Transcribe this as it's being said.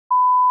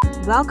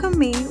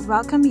welcome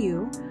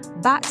you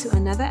back to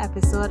another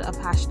episode of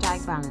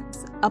Hashtag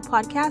Balance, a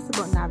podcast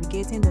about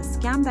navigating the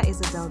scam that is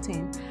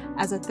adulting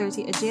as a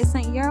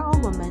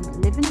 30-adjacent-year-old woman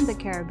living in the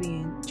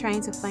Caribbean,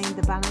 trying to find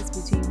the balance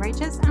between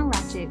righteous and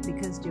ratchet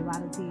because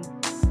duality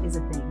is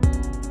a thing.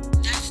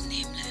 That's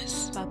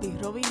nameless.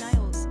 Papi Robbie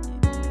Niles in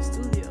the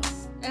studio.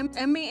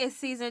 Emmy is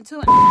season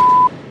 2.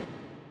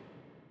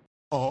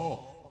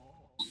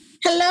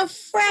 Hello,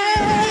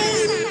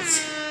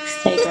 friends.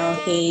 Hey, girl.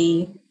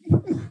 Hey.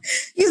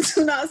 You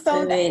do not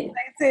sound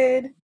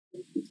excited.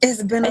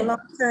 It's been a long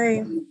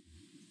time.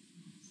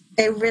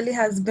 It really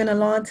has been a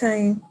long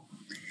time.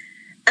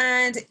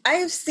 And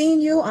I've seen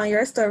you on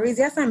your stories.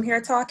 Yes, I'm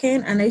here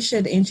talking, and I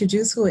should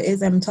introduce who it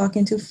is I'm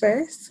talking to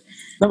first.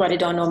 Nobody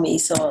don't know me,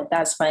 so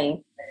that's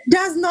fine.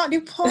 That's not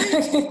the point.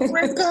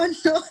 We're going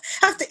to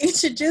have to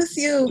introduce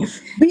you.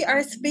 We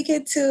are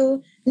speaking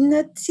to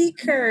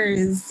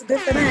Natikers. Good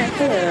for that.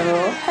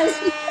 Hello.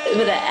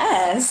 With an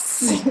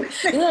S.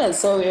 You know, it's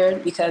so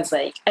weird because,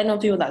 like, I know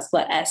people that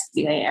split S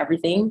behind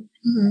everything.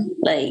 Mm-hmm.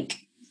 Like,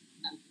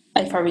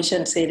 I probably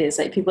shouldn't say this.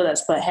 Like, people that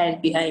split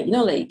head behind, you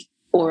know, like,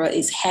 Aura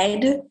is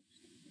head,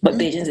 but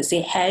Bajans they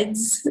say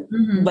heads,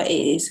 but it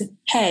is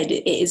head.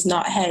 It is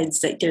not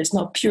heads. Like, there's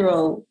no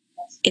plural.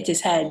 It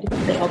is head.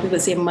 Like how people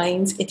say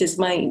minds, it is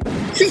mind.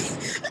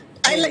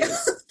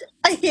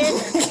 I hear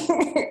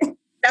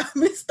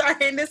I'm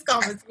starting this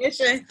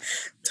conversation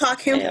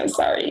talking. I'm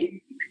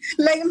sorry.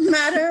 Like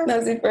matter. That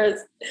was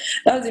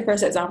the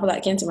first example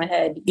that came to my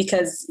head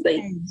because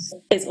like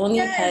it's only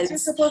heads.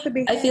 It's supposed to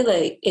be I feel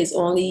like it's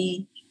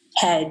only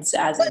heads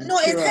as but no,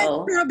 plural. It's head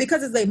plural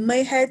because it's like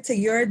my head to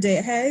your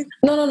dead head.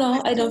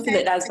 No. I don't feel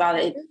like that's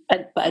valid.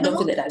 But I don't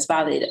feel like that's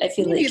valid. I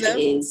feel like it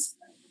is.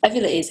 I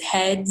feel like it's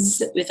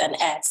heads with an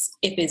S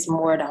if it's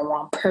more than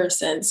one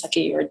person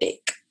sucking your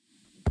dick.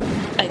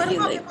 But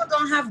people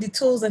don't have the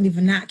tools and the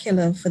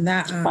vernacular for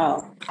that.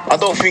 I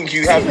don't think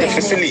you have the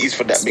facilities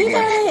for that, big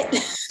man.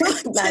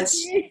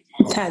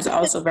 That's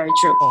also very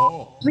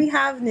true. We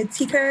have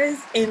Natikers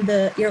in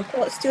the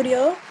Airport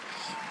studio.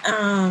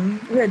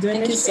 We're doing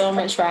Thank you so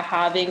much for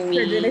having me.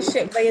 We're doing this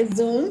shit via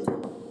Zoom.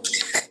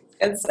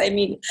 Because I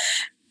mean,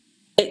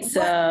 it's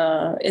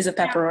a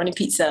pepperoni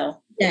pizza.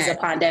 It's a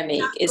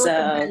pandemic. It's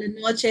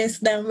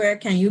then where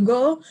can you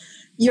go?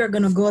 You're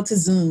gonna go to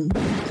Zoom.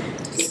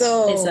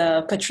 So it's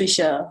a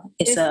Patricia.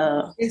 It's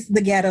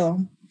the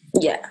ghetto.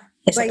 Yeah.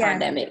 It's a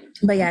pandemic.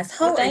 But yes,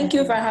 thank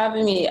you for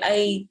having me.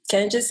 I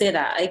can just say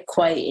that I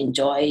quite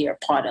enjoy your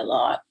pod a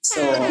lot.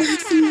 So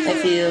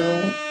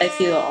I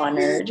feel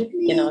honored,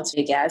 you know,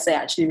 to you guys. I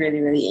actually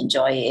really, really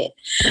enjoy it.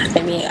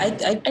 I mean,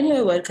 I knew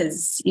I would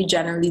because you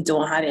generally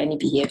don't have any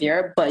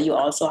behavior, but you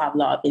also have a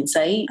lot of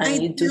insight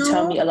and you do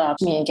tell me a lot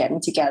of me and get me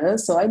together.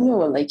 So I knew I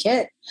would like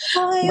it.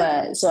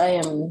 But so I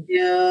am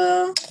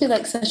I feel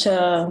like such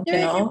a, you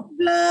know,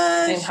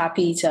 I'm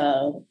happy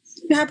to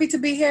You're happy to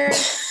be here.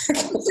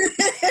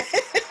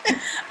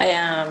 I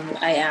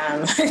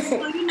am.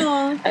 Well, you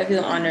know, I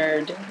feel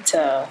honored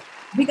to.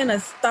 We're gonna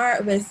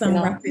start with some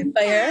rapid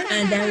fire,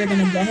 and then we're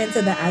gonna get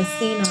into the as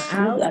seen or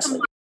out.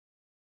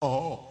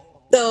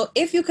 So,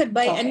 if you could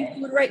buy any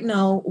food right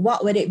now,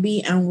 what would it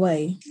be and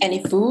why?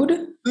 Any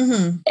food?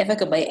 Mm-hmm. If I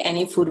could buy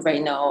any food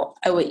right now,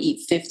 I would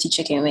eat 50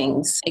 chicken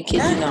wings. I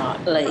kid you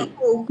not. Like,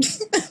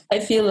 I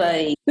feel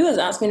like people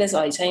ask me this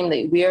all the time,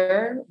 like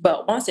where,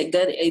 but once it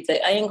good, it's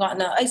like I ain't got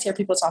no. I hear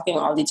people talking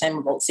all the time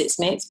about Six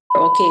Mates.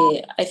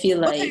 Okay, I feel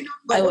like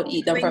I would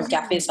eat them from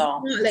Cafe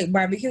Salt. Like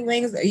barbecue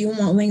wings, or you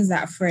want wings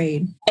that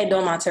fried? It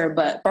don't matter,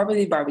 but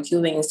probably barbecue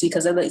wings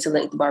because I like to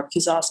lick the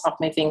barbecue sauce off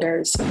my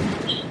fingers.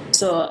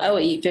 So I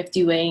would eat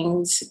 50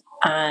 wings.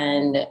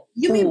 And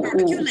you mean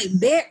barbecue like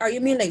baked, or you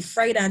mean like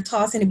fried and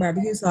tossed in the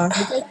barbecue sauce?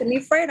 Because to me,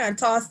 fried and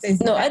tossed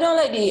is no. I don't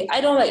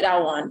like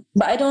that one.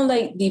 But I don't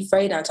like the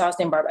fried and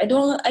tossed in barbecue. I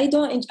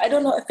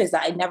don't know if it's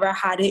that I never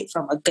had it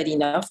from a good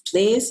enough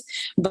place.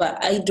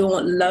 But I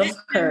don't love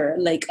her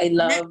like I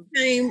love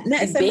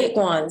next the baked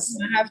ones.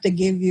 I have to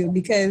give you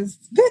because.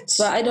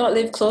 But I don't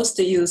live close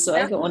to you, so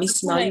I can only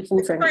smell your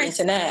food from the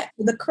internet.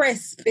 The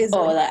crisp is.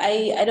 Oh, like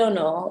I don't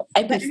know.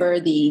 I prefer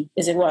the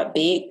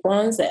baked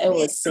ones that I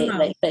would say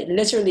like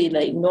literally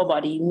like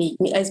nobody me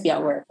I be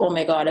at work. Oh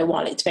my god, I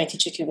want like 20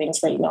 chicken wings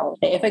right now.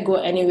 Like, if I go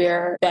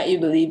anywhere that you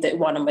believe that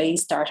one of my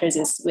starters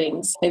is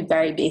wings, like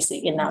very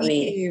basic in that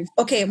way.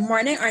 Okay,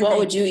 morning or night? What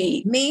would you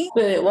eat? Me?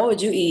 Wait, what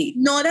would you eat?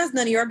 No, that's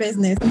none of your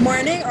business.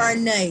 Morning or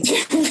night?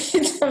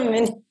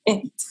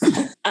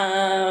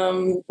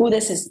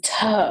 This is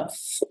tough.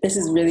 This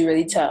is really,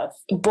 really tough.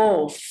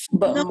 Both.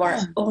 But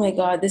oh my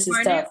god, this is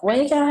tough.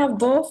 Why you can't have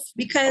both?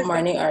 Because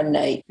morning or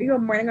night. You're a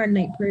morning or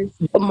night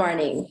person.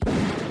 Morning.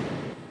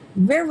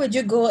 Where would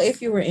you go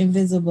if you were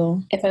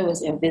invisible? If I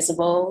was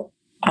invisible,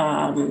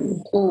 I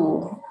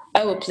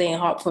would play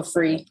hop for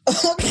free.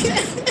 Okay.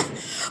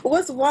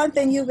 What's one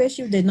thing you wish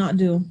you did not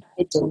do?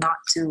 I did not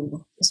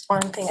do. It's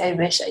one thing I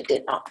wish I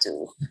did not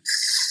do.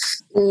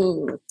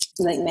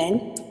 Like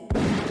men.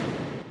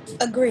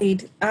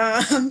 Agreed.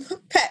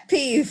 Pet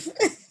peeve.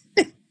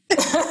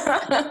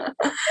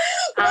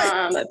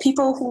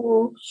 People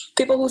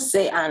who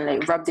sit and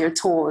like rub their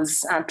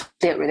toes and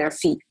play it with their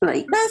feet,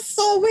 like that's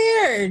so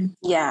weird.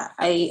 Yeah,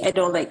 I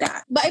don't like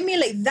that. But I mean,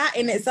 like that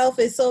in itself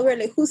is so weird.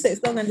 Like, who sits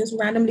down and just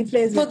randomly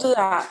plays? People do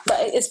that, but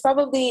it's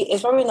probably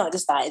not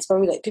just that. It's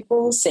probably like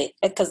people who sit,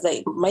 because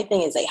like my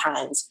thing is like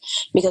hands,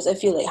 because I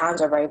feel like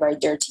hands are very, very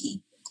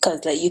dirty.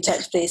 Because like you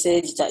touch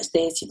places, you touch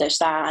this, you touch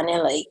that, and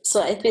then like,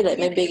 so I feel like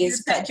my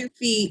biggest pet, your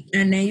feet,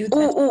 and then you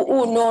touch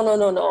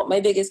no. My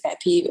biggest pet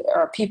peeve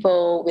are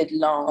people with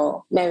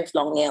long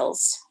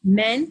nails.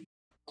 Men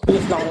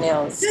with long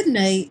nails. Good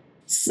night.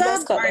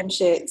 Let's cut them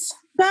shits.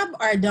 Sub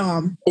or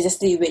dom? Is just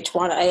see which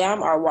one I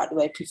am or what do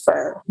I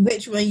prefer.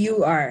 Which one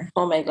you are?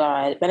 Oh my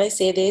god! When I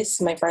say this,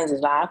 my friends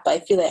laugh, but I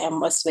feel like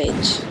I'm a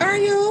switch. Are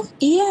you?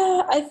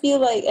 Yeah, I feel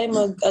like I'm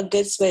a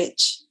good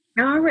switch.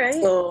 All right.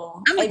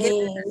 So I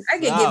can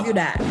give you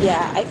that.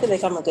 Yeah, I feel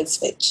like I'm a good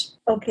switch.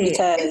 Okay.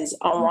 Because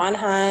on one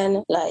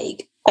hand,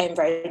 like I'm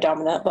very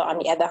dominant, but on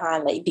the other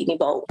hand, like beat me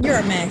both. You're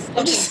a mess.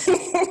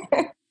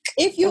 Okay.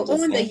 If you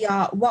owned a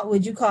yacht, what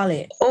would you call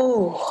it?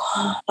 Oh,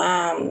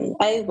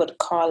 I would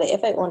call it,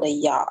 if I owned a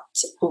yacht,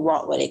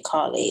 what would I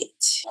call it?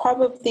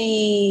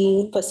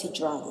 Probably Pussy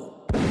Drum.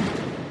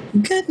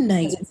 Good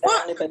night.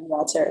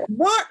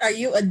 What are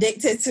you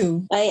addicted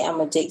to? I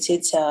am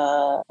addicted to,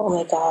 oh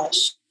my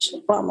gosh,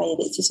 what am I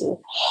addicted to?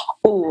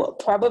 Oh,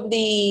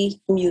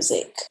 probably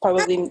music.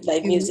 Probably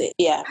like music.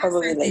 Yeah,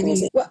 probably like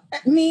music. Well, I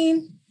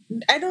mean,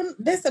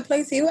 this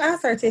applies to you.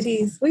 Ask our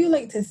titties. What do you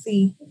like to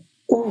see?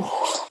 Ooh.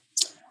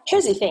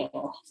 Here's the thing.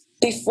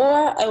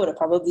 Before, I would have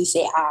probably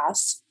say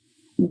ass,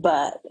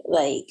 but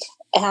like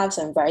I have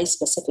some very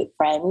specific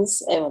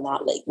friends. I will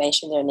not like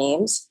mention their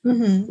names,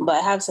 but I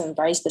have some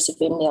very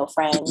specific male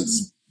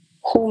friends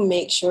who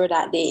make sure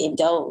that they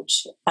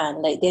indulge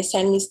and like they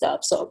send me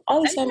stuff. So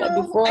all the time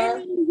before,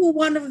 I know who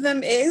one of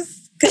them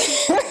is. Talking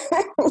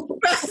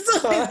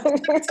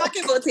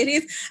about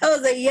titties, I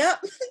was like,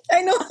 "Yep,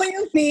 I know what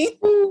you mean."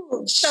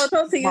 Shout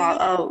out to you.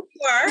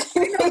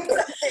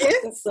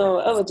 So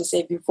I would just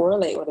say before,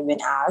 like, would have been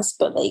ass,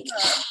 but like,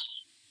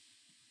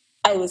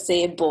 I would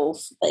say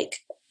both. Like,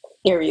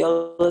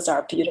 areolas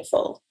are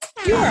beautiful.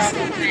 You are a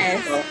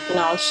mess. In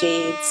all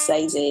shades,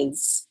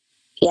 sizes.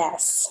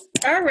 Yes.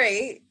 All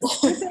right.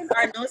 Spitting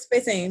or no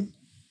spitting?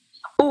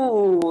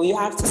 Ooh, you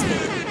have to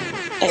spit.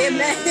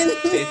 Amen.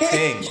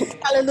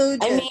 Hallelujah.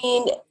 I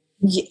mean,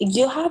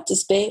 you have to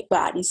spit,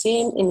 but in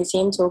the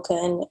same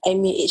token, I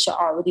mean, it should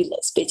already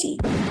look spitty.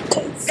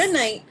 Good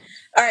night.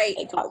 All right.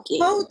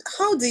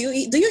 How do you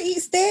eat? Do you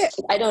eat steak?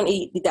 I don't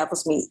eat the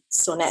devil's meat.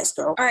 So next,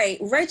 girl. All right.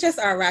 Righteous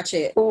or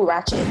ratchet? Ooh,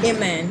 ratchet.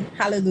 Amen.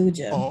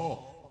 Hallelujah.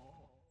 Oh.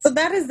 So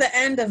that is the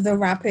end of the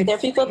rapid. There are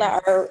people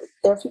that are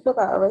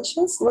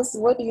righteous.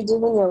 What do you do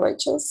when you're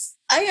righteous?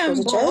 I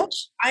am both.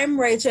 I'm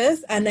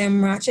righteous and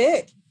I'm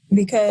ratchet.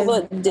 Because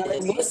what's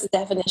the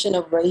definition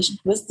of rage?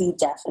 What's the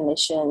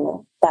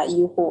definition that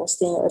you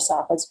hosting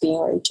yourself as being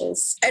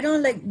righteous? I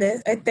don't like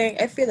this.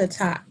 I feel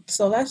attacked.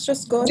 So let's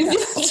just go.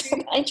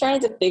 I'm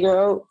trying to figure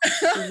out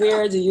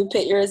where do you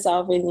put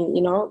yourself in,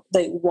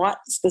 like what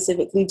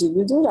specifically do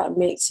you do that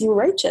makes you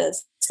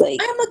righteous?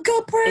 Like, I'm a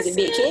good person. Is it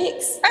bake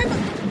cakes?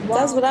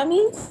 That's what I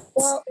mean.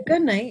 Well,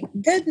 good night.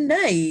 Good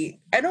night.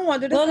 I don't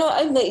want to do this. No,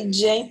 I'm like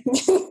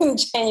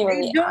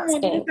genuinely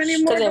asking.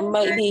 Because it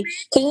might be,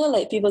 because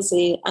like people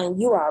say, and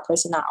you are a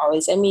person that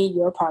always,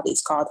 your part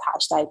is called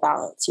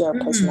 #balance. You're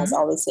a person that's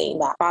always saying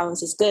that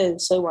balance is good.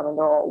 So I want to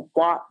know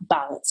what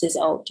balances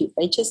out to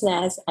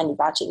righteousness and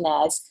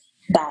ratchetness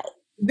that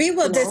we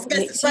will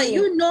discuss, but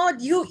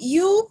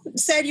you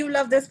said you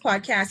love this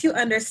podcast. You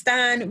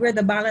understand where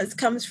the balance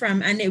comes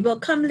from, and it will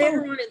come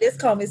later on in this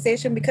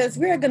conversation because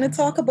we're going to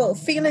talk about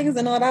feelings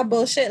and all that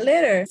bullshit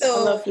later.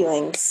 So I love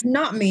feelings.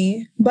 Not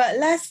me, but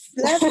let's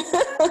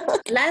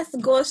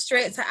go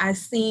straight to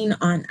as seen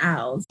on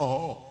Owls.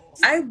 Oh.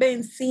 I've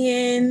been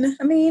seeing,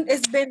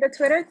 it's been the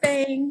Twitter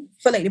thing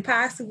for like the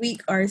past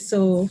week or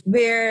so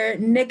where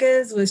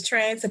niggas was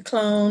trying to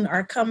clone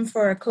or come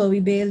for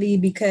Chloe Bailey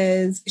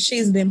because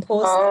she's been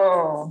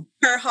posting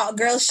her hot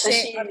girl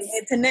shit on the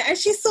internet and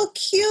she's so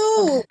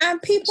cute.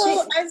 And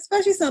people,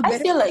 especially some I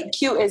feel like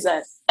cute is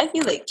an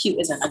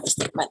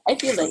understatement. I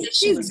feel like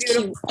she was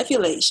cute. I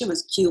feel like she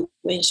was cute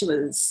when she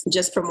was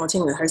just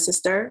promoting with her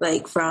sister,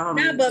 like from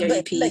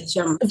Gary Peach.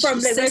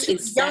 From sis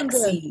is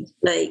sexy.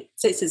 Like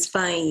sis is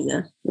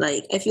fine.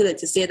 Like I feel like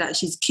to say that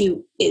she's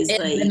cute is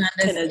like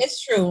kind of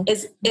it's true.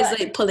 It's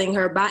like pulling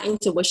her back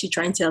into what she's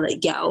trying to like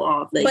get out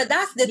of. Like, but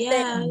that's the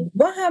thing.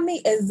 What had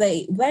me is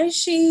like when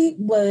she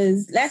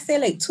was, let's say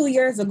like 2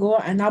 years ago,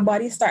 and our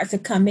body started to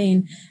come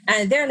in,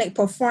 and they're like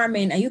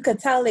performing, and you could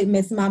tell like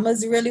Miss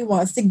Mamas really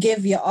wants to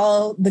give you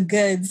all the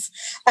goods,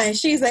 and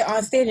she's like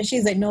on stage, and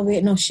she's like, no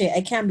wait, no shit, I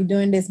can't be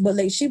doing this, but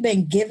like she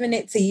been giving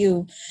it to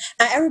you,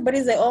 and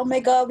everybody's like, oh my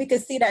god, we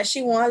could see that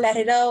she won't let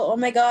it out. Oh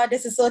my god,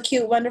 this is so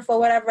cute, wonderful,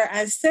 whatever.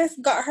 And sis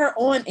got her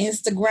own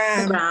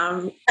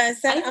Instagram. And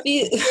said,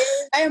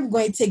 I am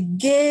going to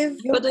give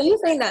you. But do you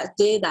think that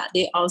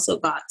they also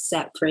got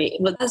separate?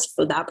 But that's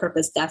for that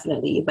purpose,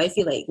 definitely. But I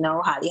feel like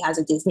now Halle has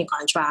a Disney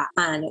contract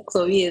and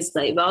Chloe is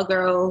like, well,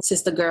 girl,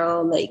 sister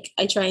girl, like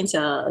I trying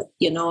to,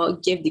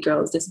 give the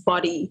girls this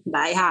body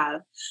that I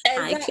have.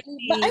 Exactly.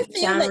 But I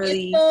feel like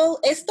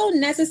it's still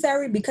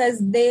necessary because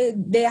they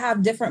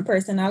have different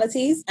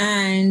personalities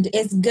and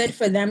it's good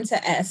for them to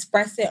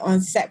express it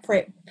on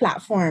separate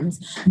platforms.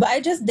 But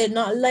I just did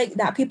not like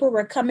that people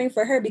were coming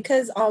for her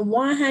because on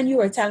one hand you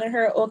were telling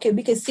her, okay,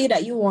 we can see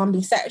that you want to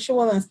be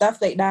sexual and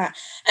stuff like that,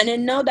 and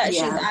then know that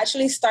she's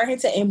actually starting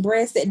to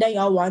embrace it, then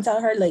y'all want to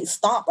tell her like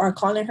stop or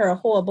calling her a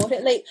hoe about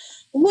it. Like,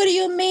 what do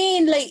you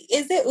mean? Like,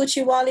 is it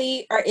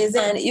Uchiwali or is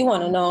it? And you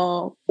want to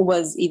know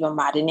what's even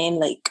maddening?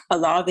 Like, a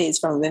lot of it is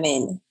from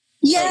women.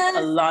 Yeah,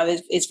 like, a lot of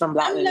it is from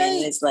Black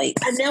women. It's like,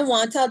 and then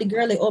want to tell the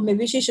girl like, oh,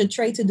 maybe she should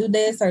try to do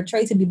this or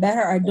try to be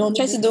better or don't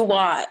try to do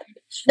what?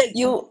 Like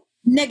you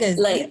niggas,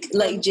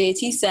 like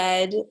JT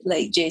said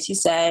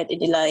in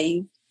the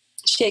live,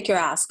 shake your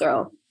ass,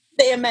 girl.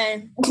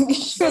 Amen.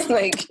 She was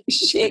like,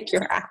 shake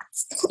your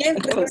ass. I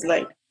was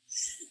like,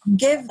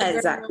 give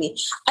exactly.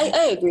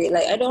 I agree.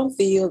 Like, I don't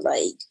feel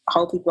like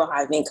how people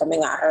have been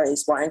coming at her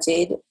is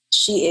warranted.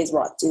 She is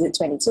what? Is it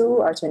 22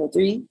 or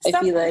 23? I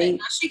feel like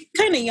she's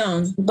kind of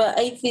young. But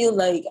I feel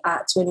like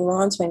at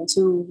 21,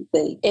 22,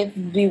 like if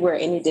we were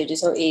in a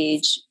digital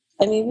age,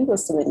 I mean, we were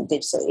still in a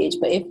digital age,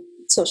 but if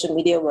social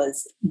media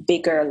was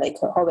bigger like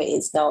how it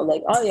is now,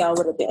 like all y'all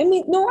would have been, I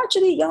mean, no,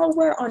 actually y'all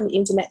were on the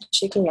internet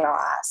shaking your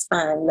ass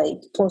and like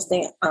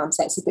posting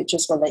sexy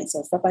pictures for likes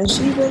and stuff, and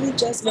she really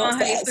just wants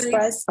to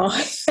express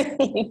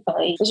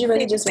she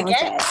really just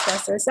wants to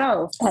express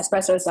herself and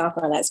express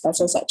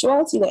her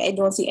sexuality. Like, I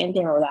don't see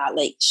anything wrong with that.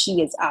 Like,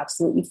 she is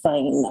absolutely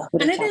fine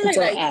with and I didn't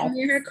like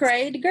hear her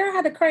cry. The girl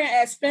had to cry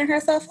and explain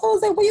herself. I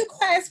was like, well, you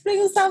can't explain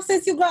yourself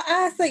since you got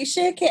ass, like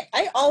shake it.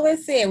 I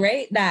always say,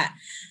 right, that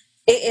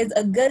it is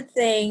a good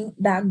thing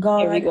that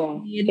God. Here we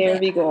go. You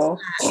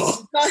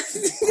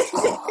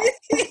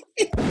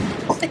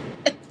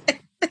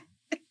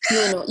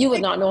would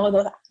not know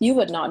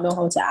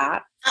how to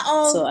act.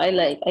 So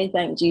I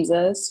thank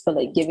Jesus for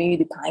like giving you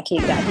the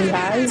pancake that He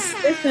has.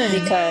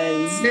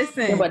 Because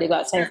nobody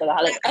got time for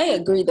that. Like, I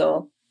agree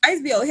though. I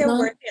used to be out here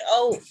working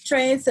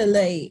trying to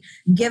like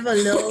give a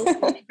little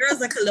girls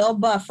like a little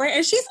buff, right?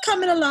 And she's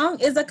coming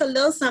along. It's like a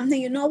little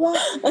something, you know what?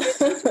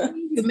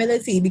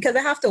 Humility, because I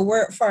have to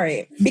work for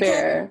it.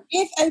 Because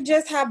if I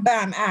just have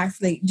bam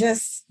ass like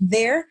just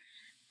there,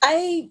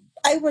 I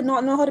would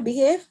not know how to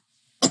behave.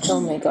 Oh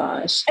my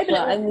gosh.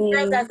 I mean,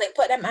 girls that's like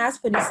put them ass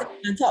pretty on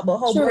top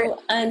of her. True.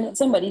 And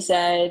somebody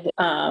said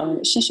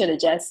she should have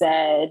just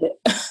said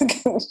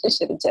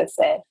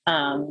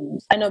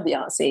I know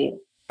Beyonce,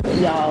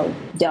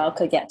 y'all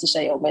could get to show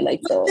you my life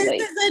though.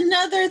 This is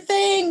another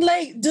thing.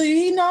 Like, do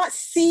you not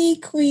see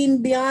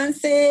Queen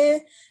Beyonce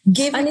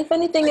giving? And if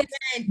anything, it's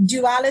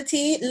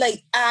duality,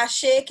 like ass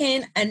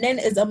shaking, and then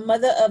is a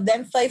mother of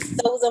them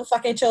 5,000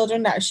 fucking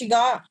children that she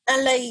got,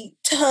 and like,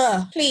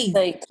 please.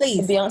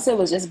 Beyonce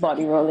was just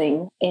body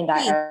rolling in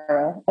that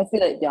era. I feel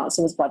like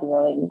Beyonce was body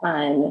rolling,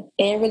 and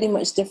it ain't really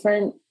much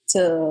different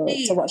to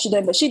what she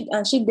did. But she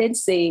did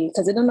say,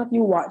 because I don't know if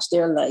you watch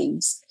their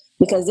lives.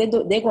 Because they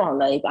go on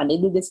live and they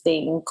do this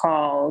thing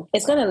called,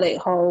 it's kind of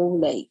like how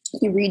like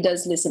you read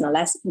those listener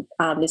letters.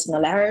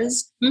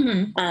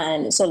 Mm-hmm.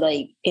 And so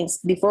like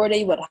before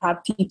they would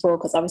have people,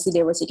 because obviously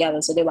they were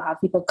together, so they would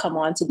have people come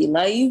on to the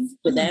live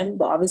with them.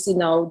 But obviously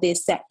now they're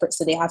separate,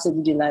 so they have to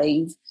do the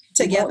live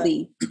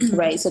together,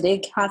 right? So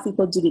they have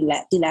people do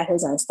the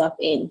letters and stuff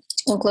in.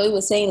 And Chloe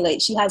was saying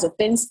like she has a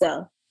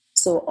Finsta.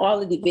 So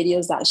all of the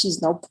videos that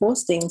she's now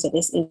posting to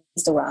this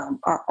Instagram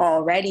are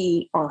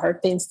already on her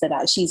Finsta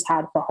that she's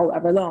had for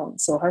however long.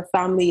 So her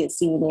family is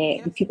seeing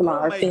it. The people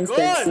on her Finsta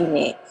are seeing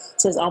it.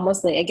 So it's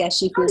almost like, I guess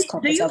she feels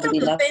comfortable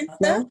with love.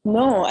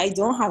 No, I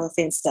don't have a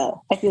Finsta.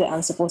 I feel like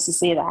I'm supposed to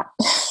say that.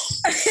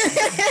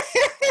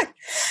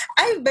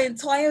 I've been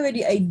toying with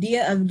the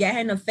idea of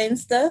getting a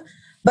Finsta.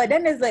 But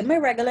then it's like my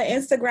regular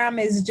Instagram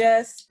is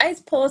just, I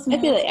post more.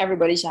 I feel like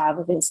everybody should have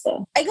a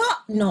Finsta. I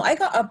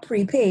got a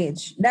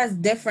pre-page. That's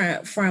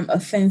different from a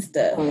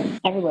Finsta.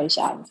 Everybody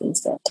should have a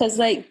Finsta. Because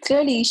like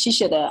clearly she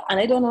should have,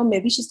 and I don't know,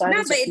 maybe she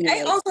started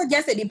I also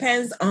guess it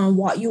depends on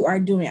what you are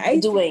doing.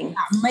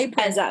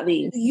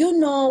 Exactly. You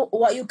know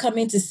what you come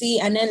in to see,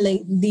 and then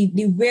like the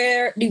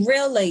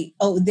real like,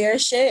 oh, their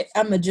shit,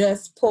 I'ma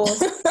just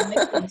post and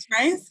make those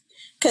friends.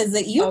 Because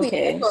like, you be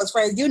close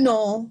friends, you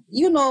know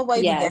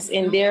what. Yes,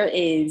 and there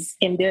is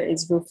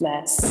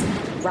ruthless,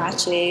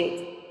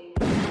 ratchet,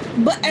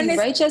 but and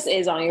righteous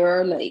is on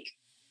your like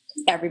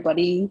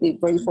everybody.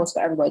 Where you post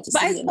for everybody to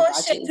see. But I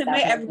post shit to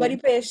make everybody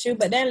post you,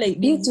 but then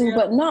like you do,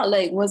 but not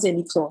like was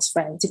any close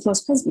friends. The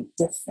close friends be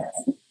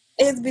different.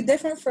 It's be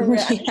different for real.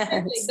 Yes. I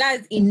think, like,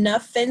 that's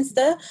enough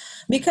Finsta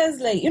because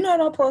like I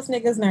don't post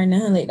niggas nor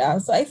nothing like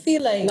that. So I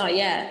feel like not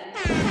yet.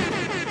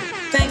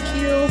 Thank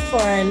you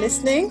for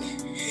listening.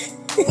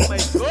 Oh my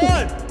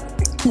god!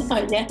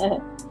 Not yet.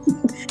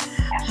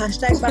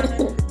 Hashtag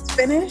balance is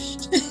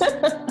finished.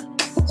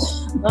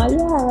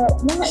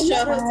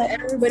 Shout out to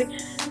everybody.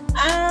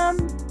 I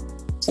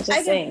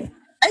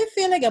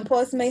feel like I'm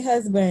posting my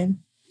husband.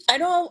 I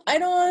don't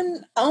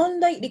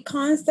like the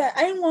concept.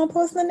 I don't want to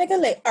post my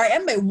nigga. Like, I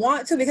might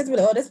want to because like,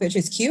 oh, this bitch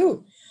is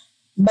cute.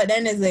 But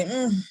then it's like,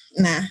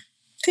 nah.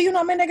 Do you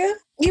know my nigga?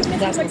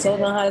 Jasmine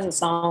Sullivan has a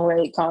song where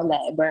they call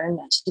Let It Burn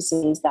that she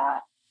says that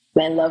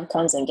when love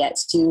comes and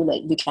gets you,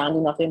 like you can't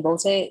do nothing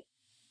about it.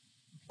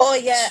 Oh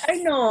yeah, I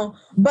know.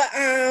 But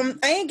I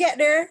ain't get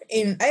there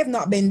and I have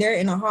not been there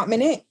in a hot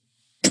minute.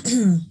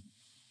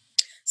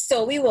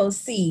 So we will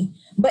see.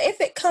 But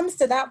if it comes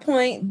to that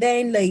point,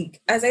 then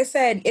like as I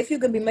said, if you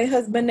could be my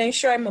husband, then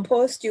sure I'm gonna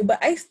post you. But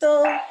that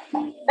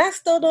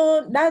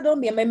don't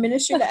be in my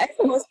ministry. Like I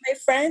can post my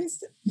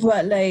friends,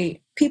 but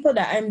like people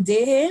that I'm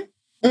dating.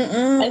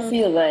 I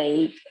feel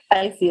like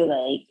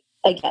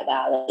I get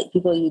that. Like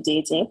people you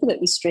dating, I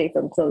be straight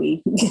from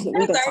Chloe. We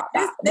can talk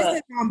that. This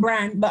is on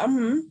brand, but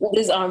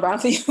this is on brand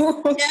for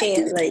you.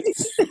 Okay, yeah. Like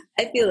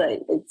I feel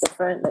like it's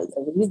different. Like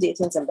when you're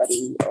dating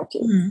somebody,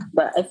 okay,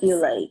 but I feel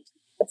like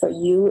for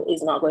you,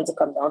 it's not going to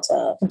come down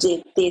to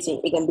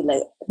dating. It can be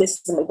like, this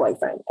is my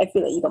boyfriend. I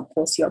feel like you can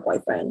post your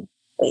boyfriend.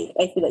 Like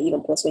I feel like you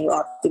can post when you're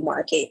off the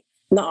market,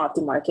 not off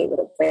the market with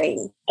a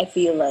friend. I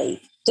feel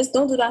like just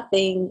don't do that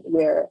thing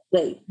where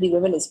like the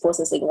women is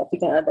posting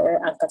significant other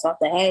and cut off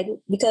the head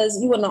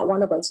because you would not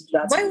want to do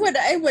that. Why would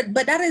I?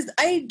 But that is,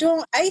 I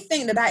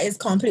think that is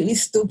completely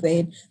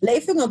stupid. Like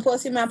if you're gonna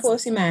post him,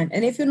 post him, man.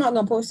 And if you're not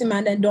gonna post him,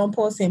 man, then don't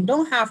post him.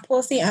 Don't have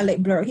post him and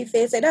like blur his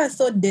face. Like that's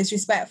so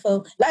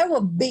disrespectful. Like I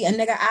will beat a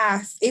nigga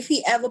ass if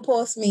he ever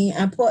posts me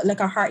and put like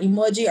a heart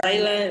emoji or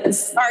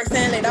silence or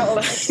saying like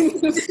that.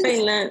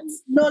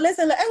 Silence. No,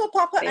 listen, like I will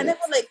pop up and I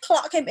will like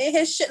clock him in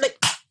his shit like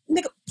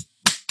nigga.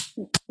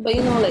 But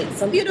you know, like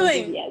some people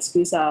give the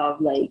excuse of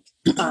like,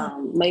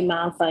 my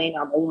man fine,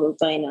 I'm over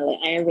fine, and like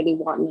I ain't really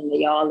wanting none of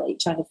y'all like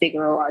trying to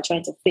figure out or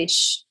trying to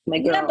fish my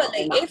girl. Yeah, but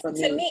like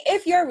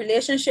if your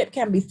relationship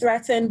can be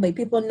threatened by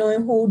people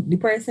knowing who the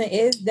person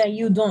is, then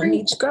you don't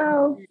need to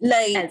girl.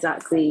 Like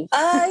exactly.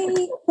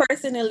 I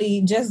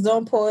personally just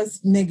don't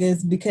post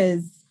niggas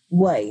because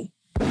why?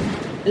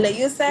 Like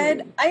you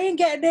said, I ain't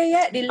get there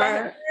yet.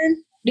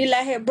 They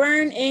let it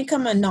burn ain't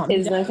come and not.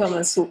 It's not come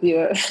and swoop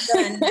you.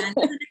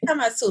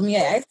 Come and swoop me.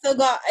 Yeah,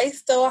 I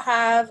still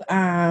have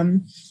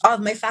all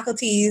of my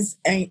faculties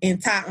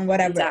intact and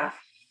whatever. Yeah.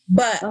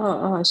 But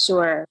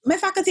sure. My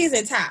faculties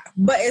intact.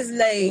 But it's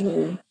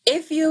like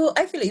I feel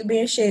like you're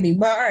being shady.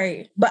 But all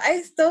right. But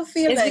I still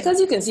feel it's like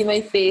because you can see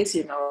my face,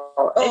 you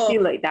know. I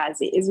feel like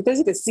that's it. It's because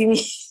you can see me.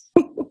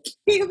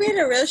 You being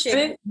a real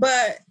shit,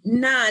 but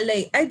nah,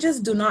 like I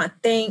just do not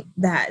think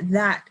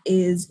that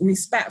is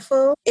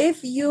respectful.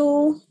 If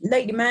you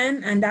like the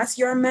man and that's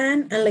your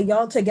man and like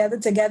y'all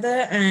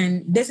together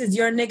and this is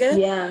your nigga,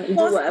 do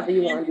whatever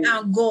you want to do.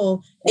 Now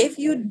go. If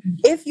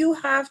you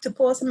have to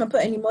post him and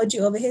put an emoji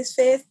over his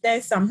face,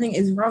 then something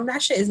is wrong.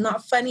 That shit is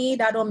not funny.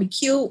 That don't be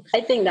cute.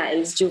 I think that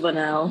is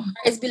juvenile.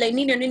 It's be like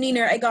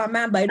Neener, I got a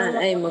man, but I don't.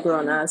 I'm a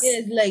grown ass.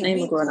 Like I'm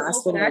a grown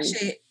ass for that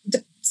shit.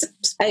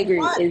 I agree.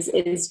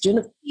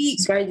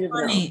 It's very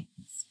juvenile.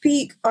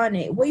 Speak on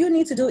it. What you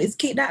need to do is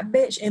keep that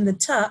bitch in the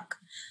tuck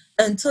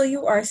until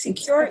you are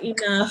secure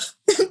enough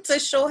to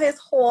show his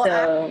whole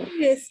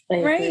face,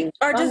 right?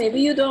 Or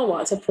maybe you don't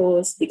want to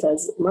post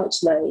because much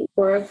like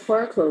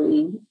for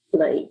Chloe,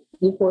 like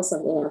you post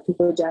something and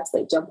people just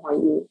like jump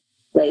on you.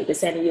 Like they're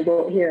sending you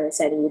vote here and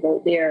sending you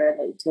vote there,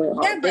 like doing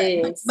all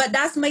this. But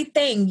that's my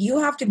thing. You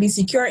have to be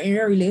secure in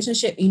your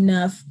relationship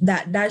enough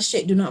that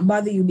shit do not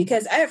bother you.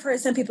 Because I have heard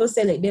some people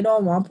say like they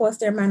don't want to post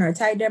their man or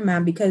tag their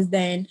man because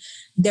then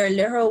there are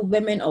literal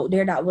women out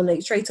there that will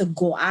like try to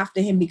go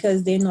after him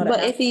because they know that.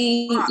 But if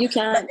you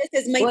can't, but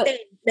this is my thing.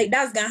 Like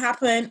that's gonna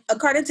happen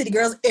according to the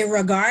girls,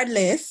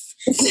 regardless.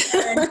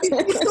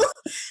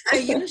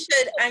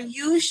 and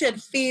you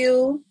should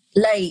feel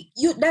like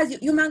you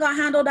man gonna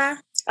handle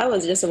that. I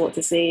was just about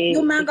to say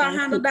you man gonna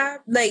handle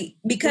that, like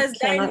because you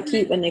cannot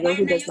keep a nigga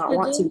who does not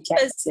want to be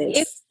kept.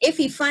 If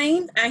he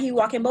fine and he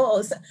walking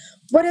both,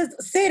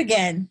 say it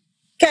again?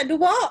 Can't do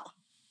what?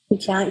 You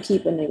can't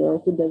keep a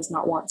nigga who does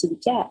not want to be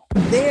kept.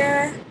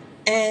 There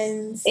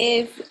and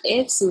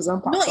if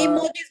Susan pop no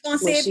emojis gonna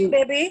save you,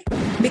 baby.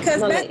 Because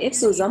like if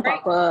Susan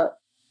pop up.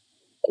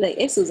 Like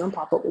if Susan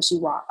pop up when she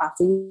walk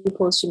after you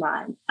post your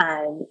mind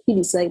and he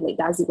be saying like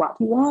that's what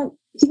he want,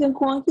 he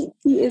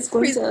is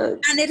going to,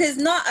 and it is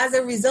not as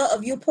a result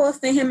of you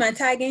posting him and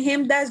tagging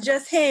him. That's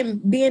just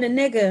him being a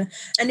nigga.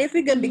 And if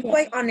we're gonna be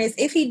quite honest,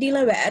 if he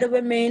dealing with other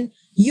women,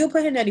 you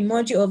putting that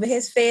emoji over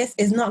his face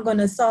is not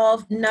gonna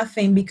solve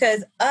nothing.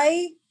 Because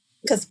I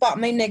could spot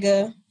my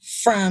nigga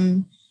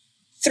from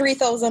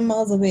 3,000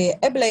 miles away.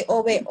 I'd be like,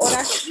 oh wait, oh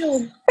that's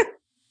you.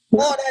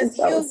 Oh that's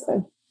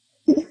you.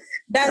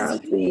 That's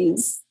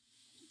please.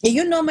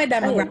 You know my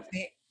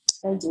demographic.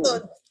 I do.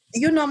 So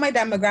you know my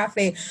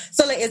demographic.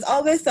 So like it's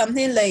always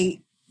something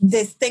like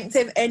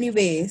distinctive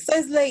anyway. So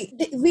it's like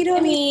we don't.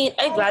 I mean,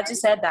 I'm glad you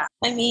said that.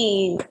 I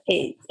mean,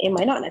 it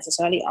might not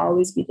necessarily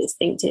always be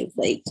distinctive.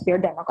 Like your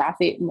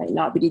demographic might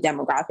not be the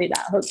demographic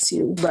that hooks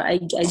you, but I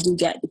do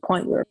get the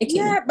point you're making.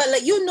 Yeah, but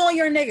like you know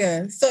your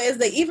nigga. So it's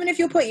like even if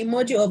you put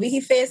emoji over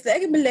his face, like, I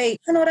can be like,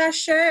 I know that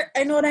shirt,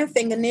 I know them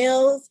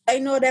fingernails, I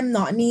know them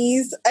not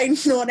knees, I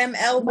know them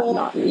elbows,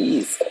 not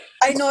knees.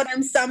 I know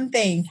them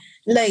something.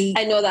 Like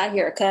I know that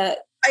haircut.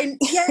 I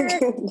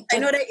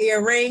know the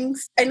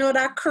earrings. I know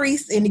that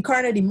crease in the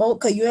corner of the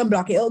mouth because you ain't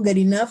block it out good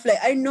enough. Like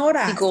I know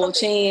that. The gold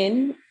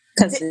chain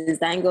because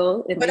it's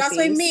angle. But that's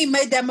what I mean,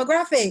 my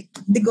demographic.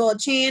 The gold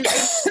chain.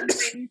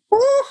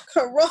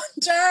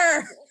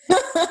 Roger.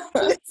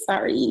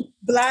 Sorry.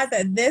 Glad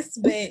that this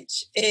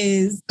bitch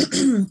is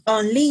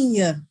on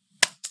ligne.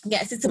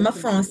 Yes, it's my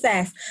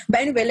français. But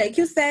anyway, like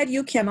you said,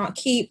 you cannot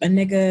keep a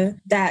nigga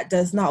that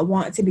does not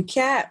want to be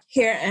kept.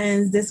 Here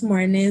ends this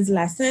morning's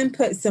lesson.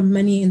 Put some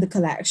money in the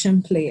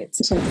collection plate.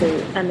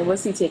 And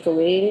what's the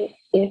takeaway?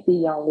 If the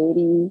young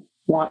lady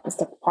wants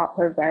to pop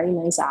her very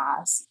nice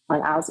ass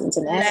on our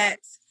internet, let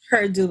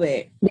her do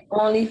it. The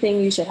only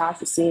thing you should have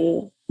to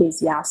say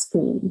is yes,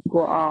 queen.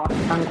 Go off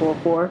and go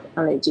forth.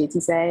 And like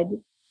JT said,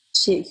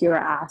 shake your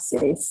ass,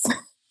 sis.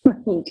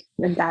 And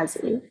that's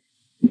it.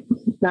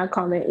 That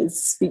comment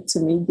is speak to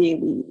me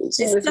daily. It's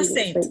the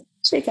same. Like,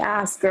 shake your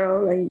ass,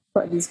 girl. Like,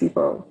 fuck these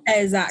people.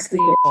 Exactly.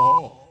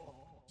 All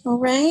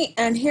right.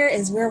 And here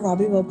is where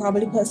Robbie will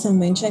probably put some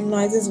wind chime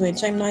noises.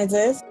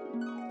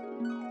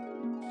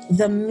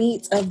 The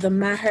meat of the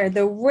matter.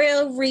 The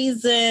real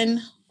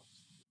reason.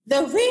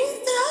 The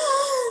reason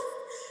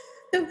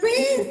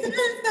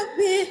that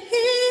we're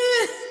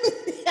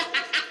here.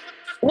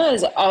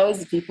 There's always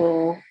the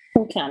people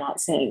who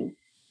cannot sing.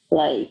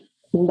 Like,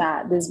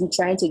 that there's been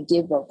trying to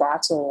give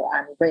vibrato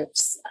and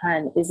riffs,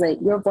 and it's like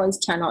your voice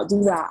cannot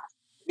do that.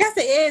 Yes,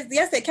 it is.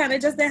 Yes, it can. I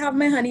just didn't have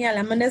my honey and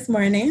lemon this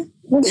morning.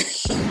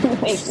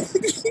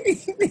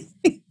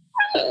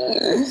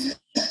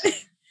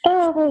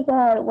 Oh my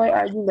God, why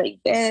are you like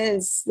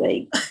this?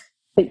 Like,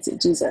 fix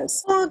it,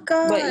 Jesus. Oh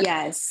God. But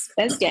yes,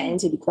 let's get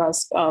into the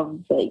cusp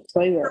of like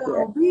toy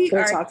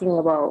we're talking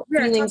about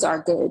feelings are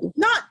good.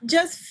 Not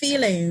just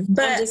feelings,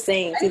 but I'm just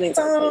saying feelings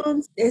are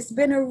good. It's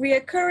been a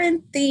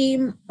reoccurring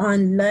theme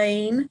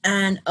online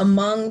and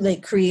among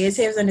like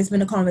creatives, and it's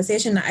been a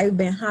conversation that I've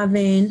been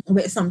having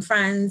with some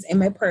friends in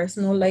my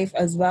personal life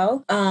as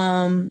well.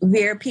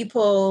 Where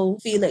people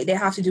feel like they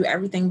have to do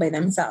everything by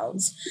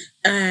themselves.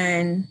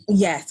 And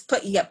yes,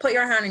 put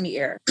your hand in the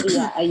air.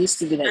 Yeah, I used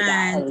to be like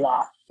that a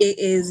lot. It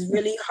is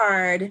really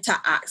hard to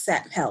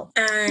accept help.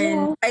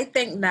 And I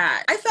think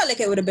that I felt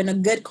like it would have been a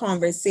good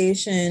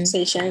conversation.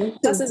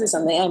 This is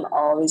something I'm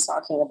always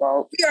talking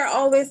about. We are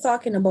always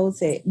talking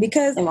about it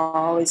because I'm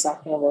always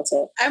talking about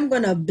it. I'm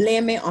going to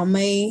blame it on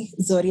my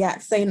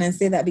zodiac sign and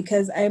say that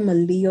because I'm a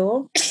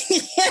Leo.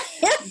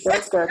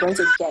 Those girls are going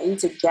to get you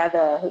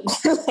together.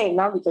 Like,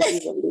 not because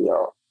he's a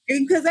Leo.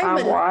 Because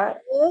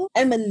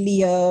I'm a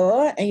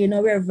Leo, and you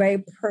know, we're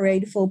very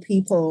prideful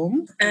people,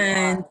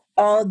 and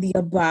all the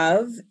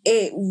above.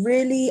 It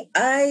really,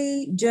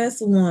 I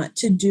just want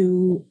to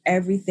do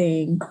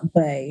everything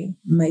by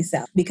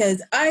myself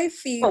because I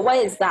feel. But why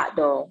is that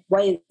though?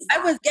 I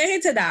was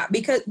getting to that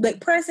because, like,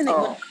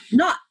 personally,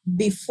 not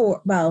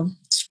before. Well,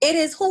 it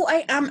is who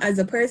I am as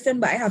a person,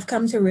 but I have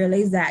come to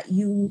realize that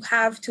you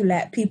have to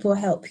let people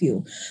help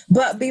you.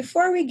 But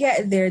before we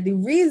get there, the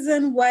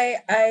reason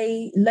why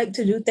I like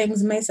to do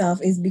things myself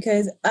is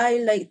because I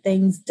like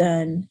things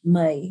done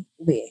my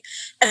way.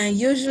 And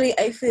usually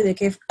I feel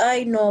like if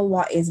I know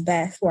what is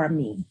best for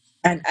me,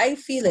 and I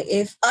feel like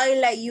if I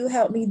let you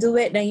help me do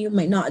it, then you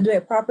might not do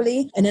it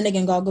properly. And then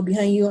again, God go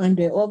behind you and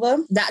do it over.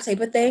 That type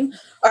of thing.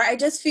 Or I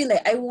just feel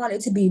like I want it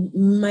to be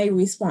my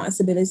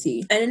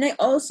responsibility. And then I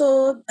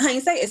also,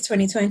 hindsight is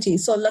 2020.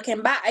 So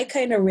looking back, I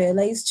kind of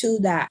realized too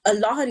that a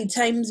lot of the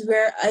times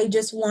where I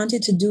just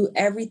wanted to do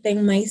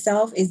everything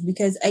myself is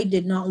because I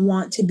did not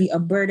want to be a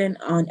burden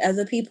on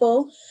other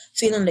people,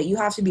 feeling like you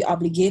have to be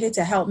obligated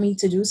to help me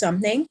to do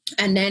something.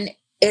 And then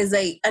is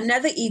like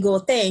another ego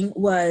thing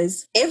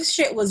was if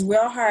shit was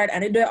real hard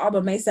and I do it all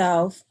by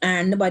myself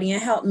and nobody can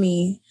help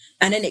me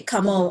and then it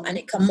come out and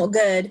it come out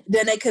good,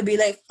 then I could be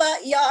like, fuck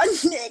y'all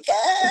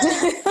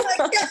niggas.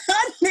 Fuck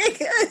y'all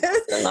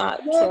niggas.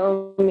 Not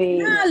kill me.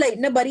 Nah, like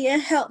nobody can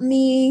help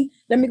me.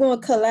 Let me go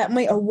and collect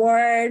my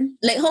award.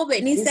 Like Hope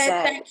Whitney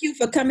said, thank you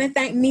for coming,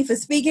 thank me for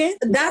speaking.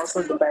 That's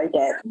also very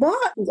dead.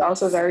 What? He's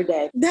also very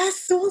dead.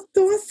 That's so,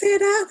 don't say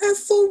that.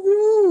 That's so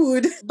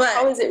rude. But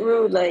how is it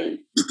rude? Like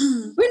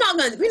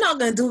we're not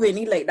gonna do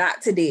any like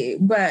that today.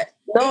 But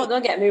no,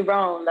 don't get me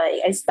wrong.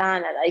 Like I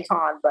stand an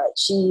icon, but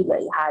she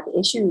like had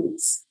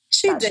issues.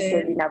 She did. She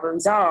really never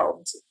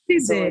resolved. She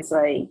so did. It's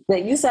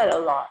like you said a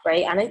lot,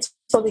 right? And I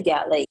totally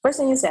get, like, first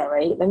thing you said,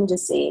 right? Let me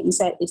just say, you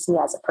said it's me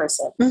as a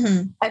person.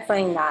 I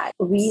find that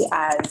we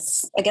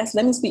as, I guess,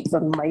 let me speak for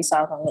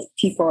myself and like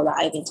people that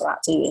I've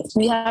interacted with.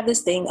 We have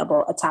this thing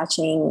about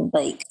attaching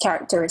like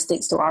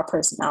characteristics to our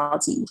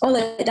personality. Oh,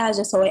 like that's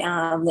just how I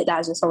am. Like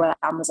that's just how I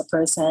am as a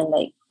person.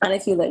 Like, and I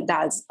feel like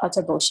that's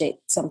utter bullshit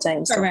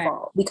sometimes,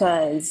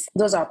 because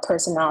those are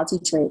personality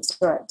traits,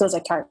 or those are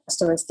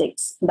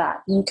characteristics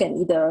that you can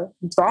either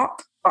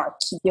drop or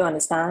keep. You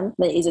understand?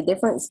 Like, is a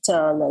difference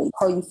to like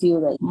how you feel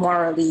like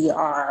morally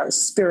or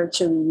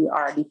spiritually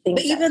or the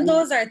things. But even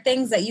those are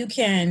things that you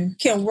can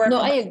work. No,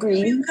 on. I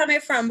agree. You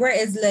coming from where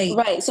it's like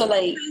right. So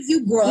like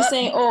you grow you're up,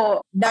 saying,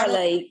 oh, that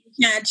like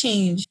can't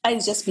change. I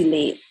just be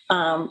late.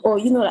 Or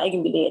you know that I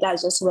can be late.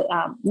 That's just what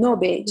no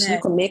bitch,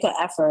 you can make an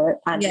effort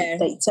and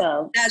like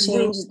to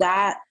change rude.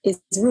 That is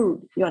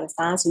rude. You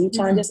understand? So you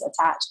can't just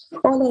attach,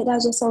 oh like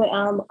that's just how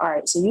I am.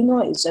 Alright, so you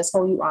know it's just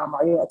how you are,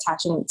 or you're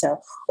attaching it to,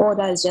 oh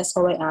that is just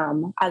how I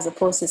am, as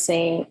opposed to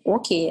saying,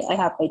 okay, I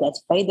have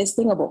identified this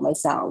thing about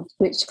myself,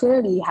 which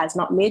clearly has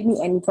not made me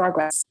any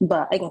progress,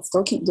 but I can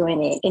still keep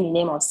doing it in the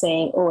name of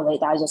saying, oh like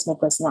that's just my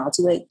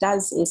personality. Like that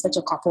is such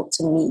a cop-out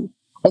to me.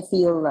 I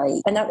feel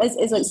like, and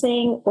it's like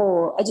saying,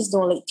 oh, I just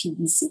don't like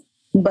peas.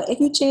 But if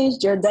you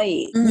changed your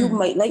diet, you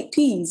might like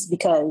peas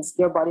because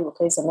your body will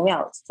crave something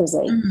else. So it's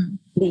like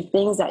the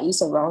things that you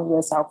surround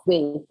yourself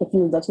with, if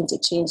you're looking to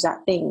change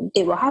that thing,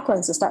 it will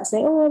happen. So start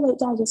saying, oh, like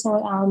that's just how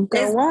I am.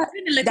 Girl, what?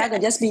 That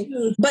could just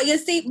be. But you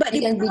see, but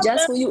it can be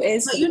just who you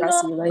is.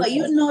 But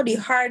you know, the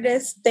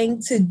hardest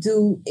thing to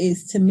do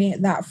is to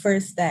make that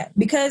first step,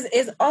 because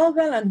it's all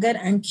well and good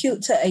and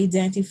cute to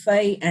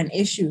identify an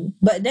issue,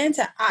 but then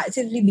to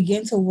actively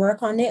begin to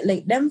work on it,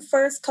 like them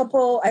first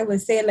couple, I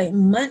would say like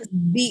months,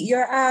 beat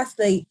your ass.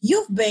 Like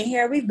you've been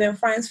here, we've been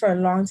friends for a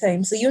long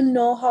time, so you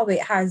know how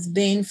it has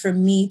been for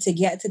me to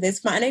get to this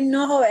point, and I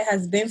know how it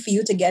has been for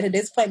you to get to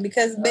this point,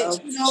 because bitch,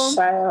 you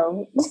know,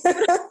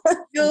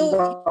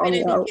 you've been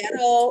in the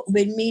ghetto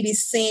with me the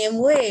same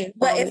way.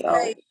 But it's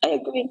like, I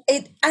agree.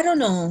 I don't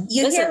know.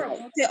 You hear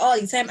about it all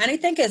the time, and I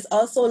think it's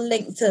also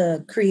linked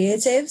to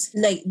creatives.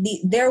 Like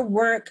their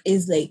work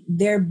is like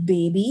their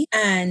baby,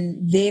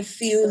 and they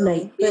feel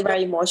like we're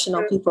very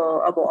emotional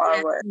people about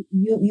our work.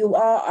 You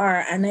all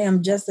are, and I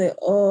am just like,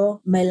 oh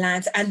my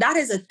lands. And that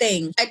is a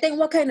thing. I think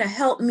what kind of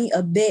helped me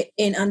a bit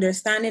in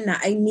understanding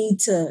that I need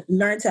to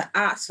learn to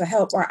ask for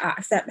help or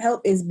accept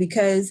help is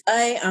because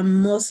I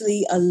am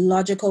mostly a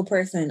logical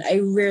person. I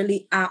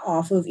rarely act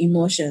off of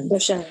emotions.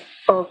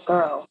 Oh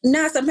girl.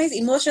 Nah, sometimes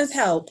emotions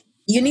help.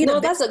 You need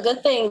that's a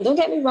good thing. Don't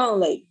get me wrong,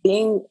 like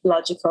being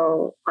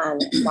logical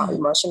and not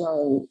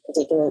emotional in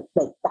particular,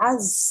 like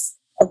that's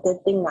a good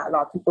thing that a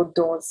lot of people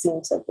don't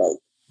seem to like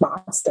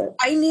master.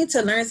 I need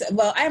to learn.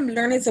 Well, I'm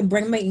learning to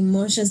bring my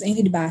emotions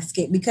into the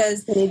basket,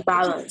 because you need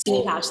balance. You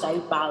need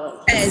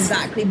 #balance.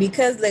 Exactly,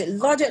 because like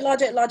logic all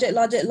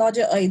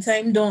the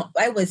time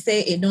I would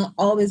say it don't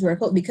always work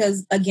out,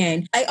 because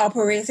again, I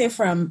operate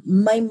from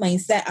my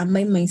mindset and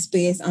my mind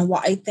space and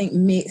what I think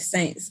makes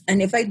sense.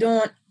 And if I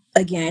don't,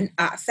 again,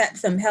 accept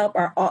some help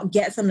or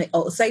get some like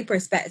outside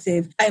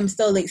perspective, I'm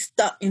still like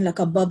stuck in like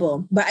a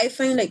bubble. But I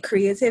find like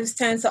creatives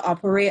tend to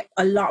operate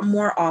a lot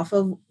more off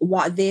of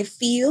what they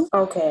feel.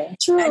 Okay,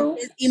 true. And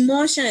it's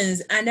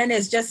emotions, and then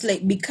it's just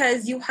like,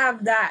 because you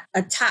have that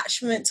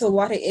attachment to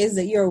what it is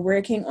that you're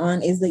working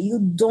on, is that you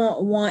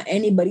don't want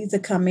anybody to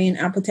come in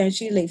and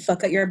potentially like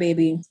fuck up your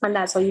baby. And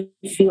that's how you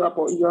feel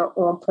about your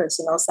own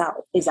personal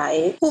self. Is that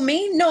it? Who,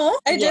 me? No,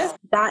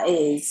 that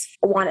is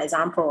one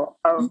example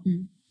of.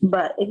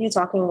 But if you're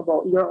talking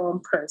about your own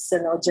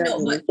personal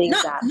journey,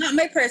 not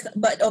my person,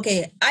 but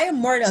okay, I am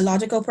more a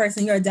logical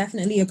person. You're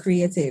definitely a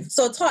creative.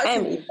 So talk.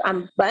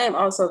 But I am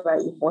also a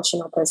very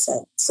emotional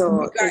person.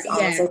 So it's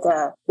almost like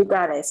a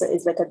regardless. So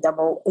it's like a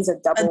double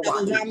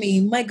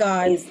whammy. My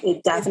God,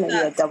 it's definitely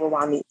a double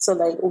whammy. So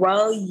like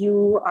while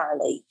you are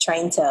like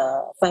trying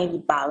to find the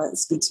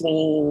balance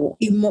between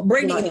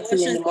bring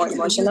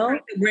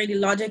the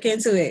logic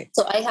into it.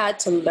 So I had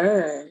to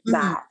learn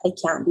that I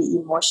can't be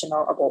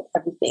emotional about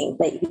everything.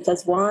 Like,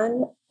 because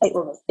one, I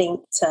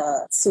overthink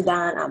to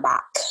Sudan and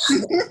back,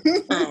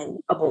 and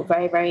about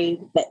very, very,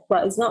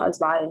 well, it's not as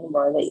bad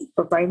anymore, like,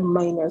 for very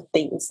minor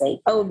things. Like,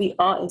 I would be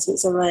out in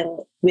Switzerland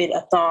with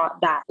a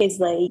thought that is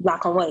like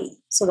black and white.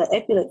 So that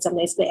I feel like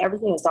sometimes like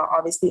everything is not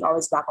obviously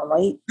always black and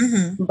white,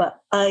 but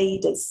I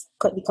just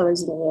put the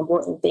colors in the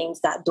rainbow in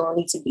things that don't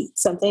need to be.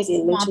 Sometimes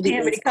it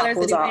literally is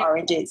apples or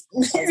oranges.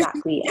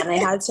 Exactly. And I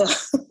had to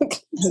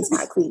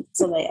exactly.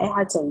 So like I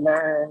had to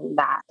learn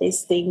that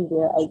this thing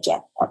where I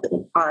get up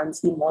in arms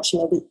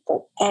emotionally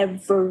for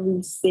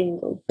every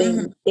single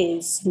thing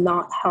is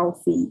not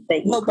healthy.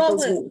 Like,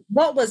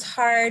 what was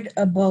hard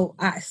about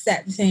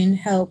accepting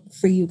help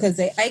for you? Because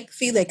I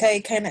feel like I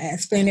kind of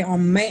explained it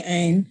on my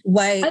end.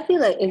 Why I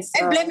feel like it's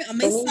I blame it on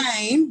my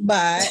sign,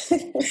 but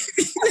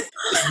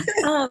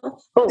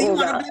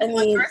I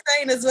mean,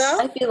 as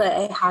well? I feel like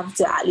I have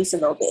to at least a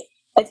little bit.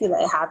 I feel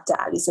like I have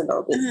to at least a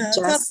little bit,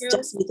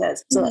 just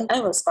because. So like,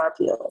 I'm a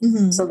Scorpio,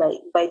 so like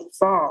by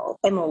default,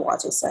 I'm a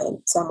water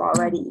sign, so I'm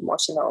already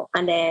emotional.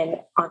 And then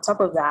on top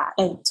of that,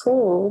 I'm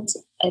told,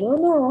 I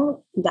don't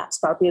know, that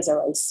Scorpios are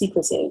very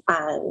secretive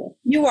and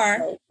you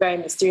are like, very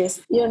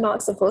mysterious. You're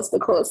not supposed to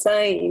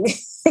co-sign,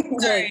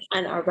 like,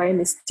 and are very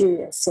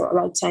mysterious. So a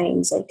lot of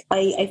times, like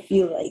I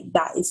feel like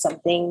that is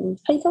something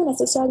I don't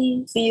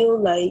necessarily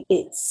feel like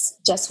it's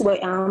just who I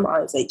am,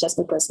 or is it just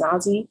my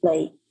personality,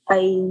 like.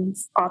 I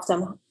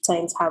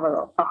oftentimes have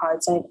a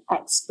hard time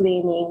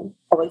explaining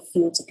how I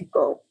feel to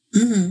people.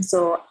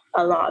 So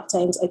a lot of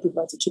times I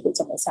prefer to keep it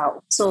to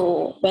myself.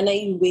 So when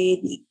I weigh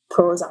the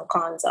pros and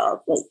cons of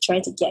like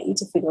trying to get you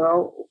to figure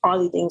out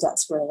all the things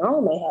that's running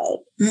around my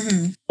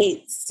head,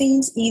 it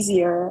seems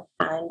easier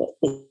and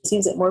it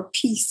seems like more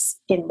peace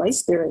in my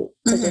spirit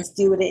to just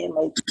deal with it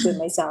with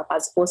myself,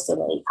 as opposed to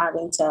like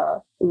having to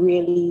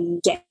really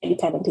get the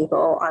pen and paper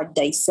or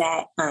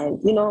dissect and,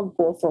 you know,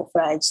 go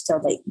full-fledged to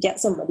like get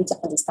somebody to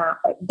understand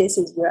like this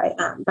is where I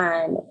am.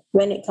 And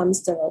when it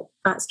comes to like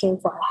asking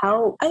for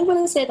help, I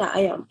wouldn't say that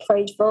I am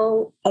prideful.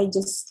 I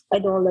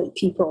don't like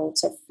people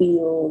to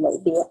feel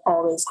like they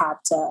always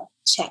have to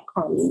check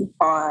on me,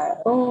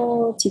 or,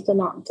 oh, Tika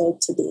not good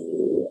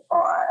today,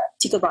 or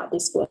Tika got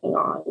this going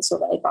on, so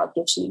like God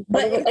gives you.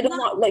 But I don't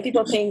want like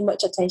people paying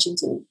much attention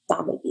to me.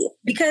 That might be it.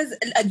 Because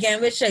again,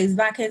 which is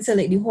back into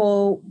like the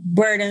whole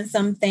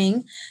burdensome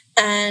thing.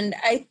 And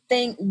I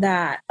think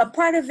that a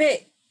part of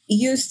it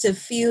used to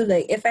feel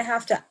like if I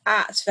have to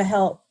ask for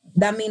help,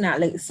 that mean that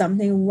like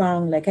something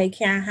wrong, like I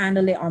can't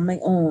handle it on my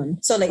own.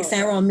 So like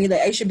saying on me,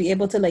 like I should be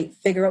able to like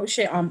figure out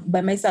shit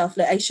by myself.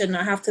 Like I should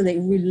not have to like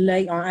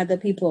rely on other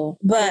people.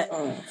 But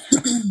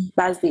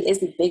that's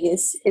the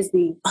biggest,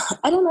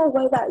 I don't know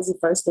why that is the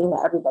first thing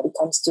that everybody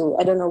comes to.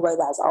 I don't know why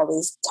that's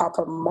always top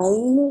of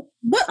mind.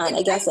 But and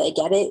I guess I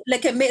get it.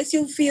 Like it makes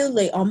you feel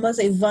like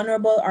almost like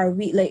vulnerable or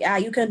weak. Like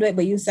you can do it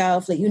by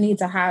yourself. Like you need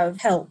to have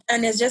help.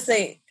 And it's just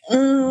like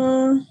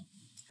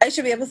I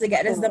should be able to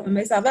get this done by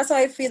myself. That's how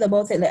I feel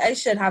about it. Like I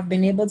should have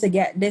been able to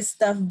get this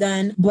stuff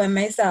done by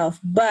myself.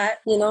 But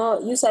you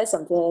know, you said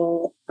something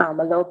a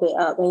little bit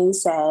up when you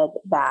said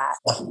that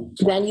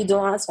then you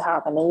don't ask for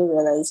help and then you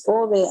realize,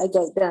 oh wait, I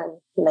get it done.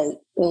 Like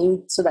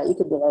so that you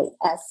could be like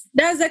F.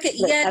 That's like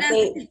that's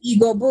like an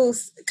ego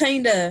boost,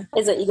 kinda.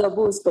 It's an ego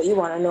boost, but you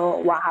wanna know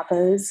what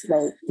happens.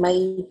 Like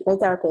my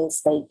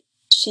therapist, like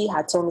she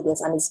had told me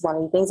this, and it's one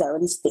of the things that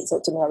really sticks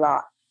out to me a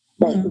lot.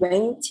 Like when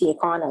you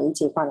take on and you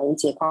take on and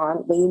you take on,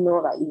 when you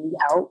know that you need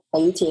help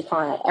and you take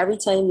on it, every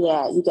time,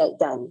 you get it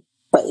done.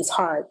 But it's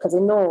hard because I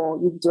know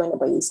you doing it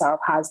by yourself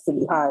has to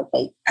be hard.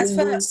 Like you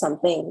lose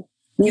something.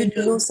 You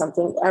lose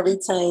something every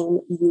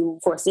time you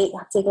forsake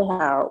taking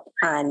help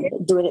and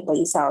doing it by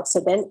yourself. So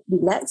then the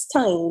next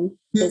time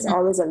is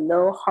always a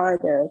little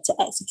harder to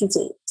execute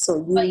it.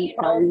 So you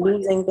are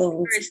losing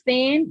things.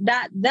 Understand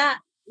that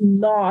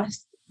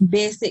loss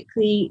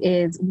basically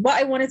is what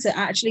I wanted to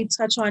actually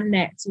touch on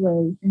next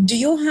was, do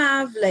you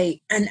have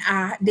like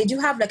did you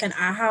have like an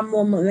aha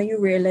moment when you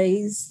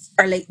realized,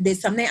 or like did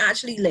something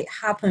actually like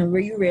happen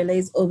where you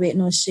realize, oh wait,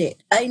 no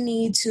shit, I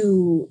need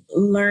to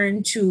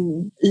learn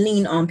to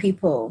lean on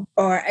people,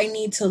 or I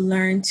need to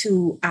learn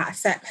to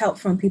accept help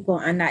from people,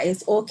 and that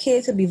it's okay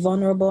to be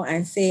vulnerable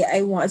and say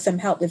I want some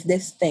help with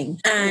this thing.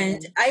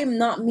 And I'm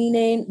not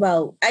meaning,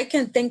 well, I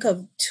can think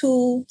of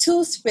two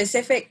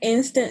specific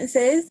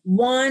instances.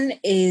 One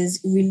is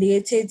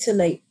related to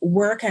like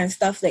work and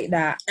stuff like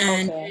that,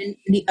 and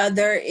the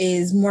other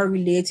is more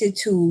related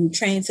to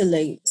trying to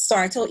like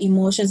sort out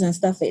emotions and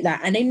stuff like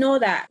that. And I know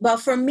that, well,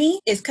 for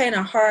me it's kind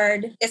of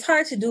hard. It's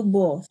hard to do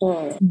both,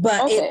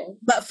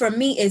 but for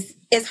me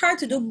it's hard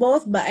to do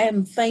both, but I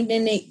am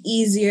finding it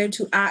easier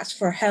to ask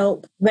for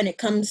help when it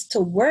comes to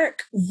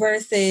work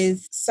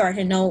versus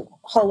sorting out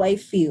how I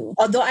feel.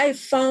 Although I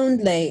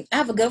found like I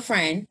have a good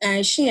friend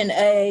and she and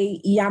I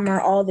yammer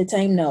all the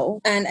time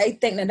now, and I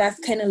think that that's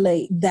kind of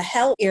like the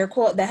help, air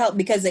quote, the help,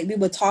 because like we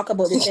would talk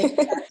about the things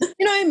that,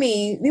 you know what I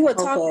mean, we would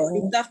talk about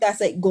the stuff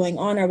that's like going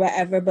on or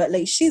whatever. But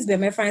like she's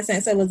been my friend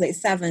since I was like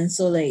 7,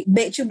 so like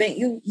bet you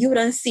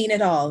done seen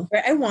it all,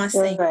 right? I want to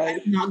say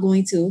I'm not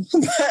going to,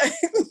 but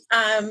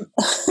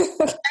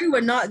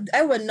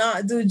I would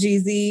not do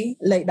Jeezy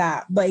like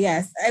that. But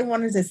yes, I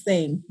wanted to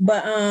sing.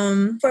 But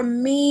for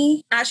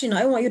me, actually no,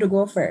 I want you to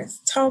go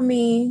first. Tell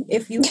me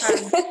if you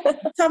have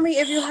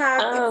if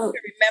you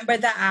remember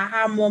that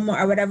aha moment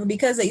or whatever,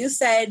 because like you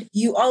said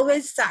you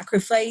always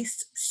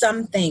sacrifice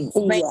something,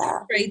 right?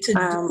 You're afraid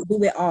to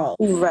do it all.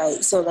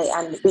 Right. So like,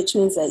 and which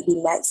means like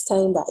the next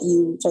time that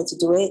you try to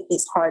do it,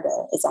 it's harder.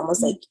 It's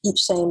almost like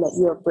each time that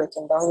you're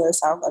breaking down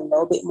yourself a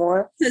little bit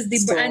more. Because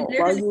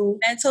the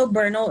mental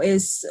burnout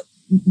is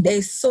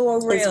so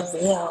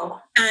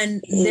real.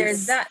 And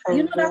there's that,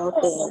 you know, that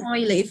whole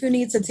point, like, if you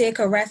need to take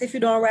a rest, if you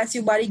don't rest,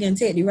 your body can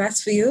take the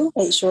rest for you.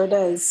 It sure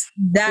does.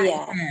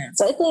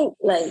 So I think,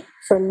 like,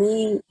 for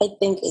me, I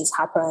think it's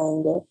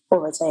happened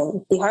over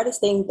time. The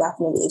hardest thing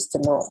definitely is to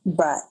know.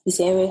 But the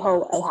same way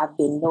how I have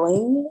been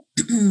knowing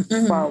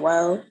for a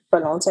while, for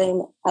a long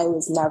time, I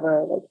was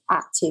never like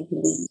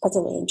actively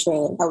putting in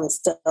training. I was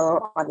still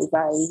on the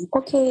very,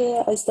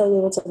 okay, I still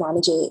able to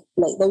manage it.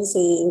 Like, let me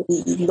say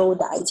the load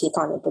that I take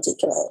on in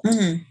particular.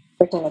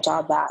 Working a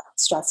job that's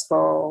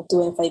stressful,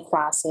 doing 5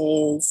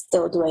 classes,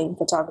 still doing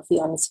photography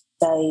on the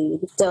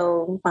side,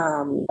 still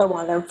I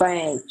want to learn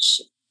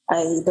French.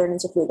 I learned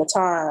to play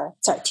guitar,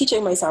 start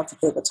teaching myself to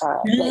play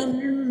guitar.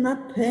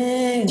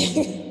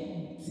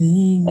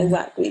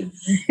 Exactly.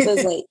 So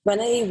it's like when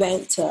I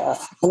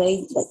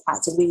like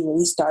actively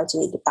really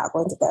started back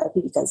going to therapy,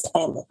 because I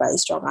am a very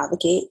strong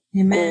advocate.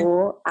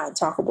 Go and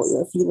talk about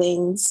your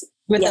feelings.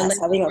 Yes,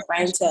 having a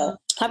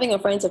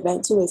friend to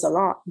vent to is a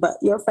lot, but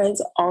your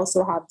friends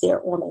also have their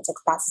own mental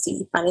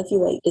capacity. And I feel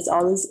like it's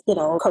always, you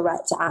know,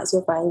 correct to ask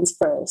your friends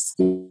first,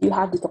 do you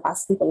have the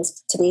capacity for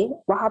this today?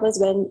 What happens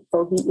when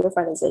your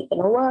friend is like, you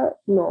know what?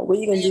 No, what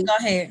are you going to do? Go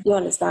ahead. You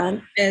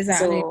understand?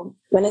 Exactly. So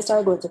when I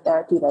started going to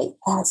therapy, like,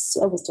 I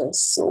was doing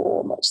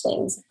so much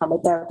things. And my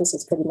therapist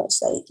was pretty much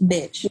like,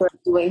 bitch, you're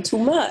doing too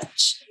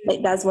much.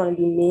 Like, that's one of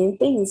the main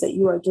things, that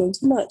you are doing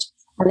too much.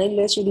 And I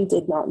literally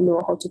did not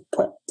know how to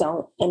put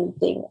down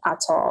anything at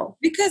all.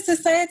 Because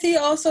society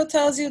also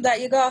tells you that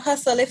you gotta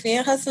hustle. If you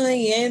ain't hustling,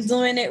 you ain't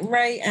doing it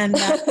right. And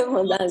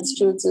well, that's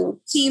true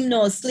too. Team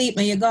no sleep,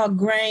 and you gotta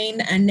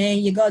grind, and then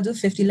you gotta do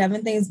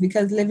 11 things,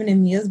 because living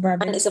in Millsboro,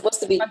 and it's supposed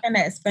to be fucking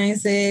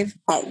expensive.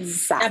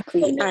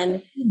 Exactly.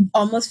 And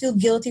almost feel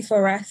guilty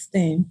for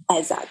resting.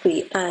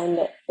 Exactly.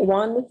 And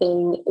one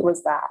thing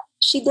was that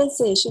she did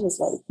say, she was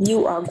like,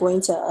 you are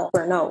going to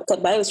burn out.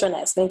 But I was trying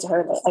to explain to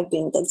her that I've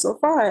been, like, so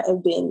far,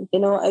 I've been, you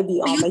know, I'd be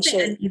on my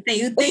shit. You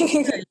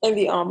think I'd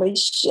be on my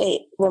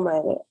shit,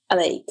 woman.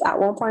 Like, at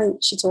one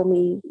point, she told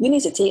me, you need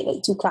to take,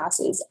 like, 2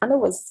 classes. And it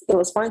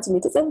was fine to me,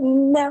 because I've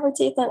never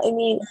taken,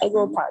 I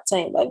go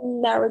part-time. I've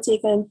never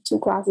taken 2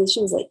 classes.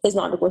 She was like, it's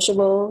not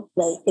negotiable.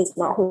 Like, it's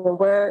not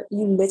homework.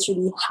 You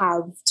literally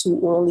have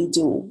to only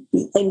do,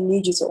 I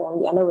need you to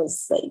only, and I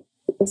was like,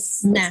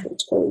 it's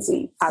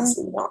crazy.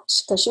 Absolutely not.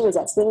 Because she was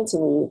explaining to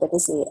me that they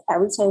say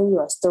every time you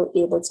are still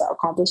able to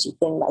accomplish the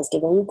thing that's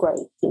giving you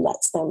great, the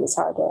next time is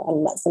harder, and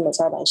the next time is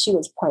harder. And she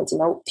was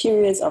pointing out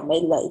periods of my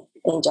life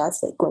in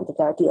just like going to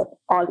therapy of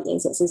all the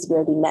instances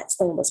where the next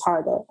thing was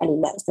harder, and the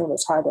next thing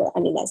was harder,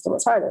 and the next thing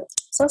was harder.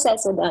 So said,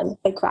 so done.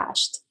 I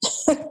crashed.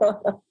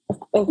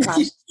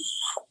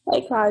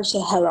 I crashed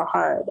hella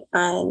hard.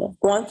 And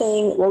one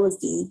thing,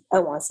 the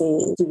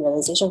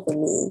realization for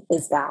me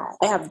is that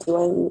I have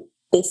doing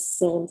this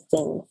same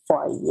thing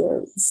for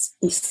years.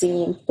 The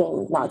same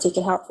thing. Not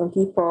taking help from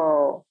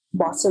people,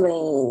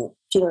 bottling,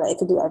 feeling like I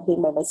could do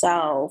everything by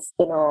myself,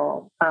 you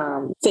know,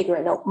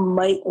 figuring out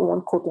my own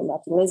coping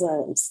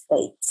mechanisms,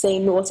 like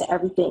saying no to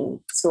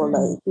everything. So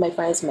like my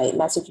friends might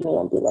message me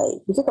and be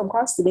like, we could come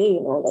across today,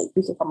 you know, like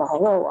we could come and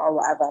hang out or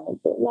whatever. And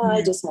I'd be like, no,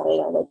 I just want it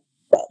on the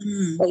bed.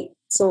 Like,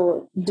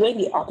 so doing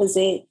the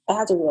opposite, I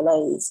had to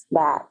realize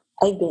that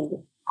I've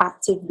been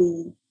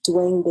actively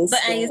doing this.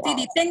 But you see,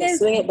 the thing is,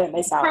 doing it by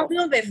myself.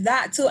 Problem with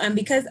that too, and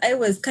because I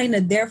was kind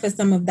of there for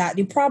some of that,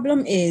 the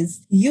problem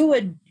is you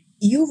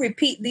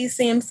repeat these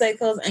same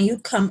cycles and you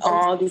come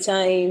all the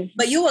time.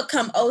 But you will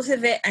come out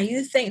of it, and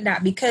you think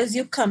that because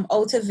you come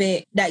out of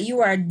it that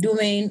you are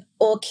doing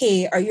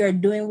okay, or you're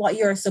doing what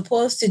you're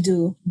supposed to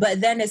do.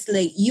 But then it's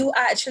like you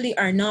actually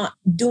are not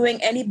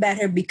doing any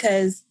better,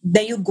 because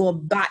then you go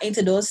back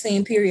into those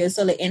same periods.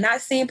 So like in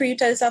that same period, you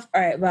tell yourself, all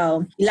right,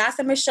 well, last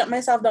time I shut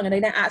myself down and I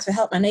didn't ask for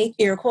help and I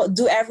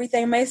do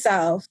everything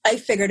myself, I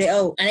figured it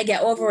out and I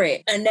get over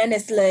it. And then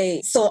it's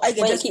like, so I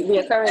can just keep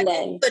reoccurring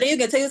then. So then you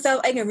can tell yourself,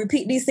 I can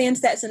repeat these same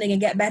steps and I can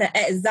get better.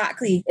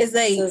 Exactly. It's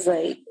like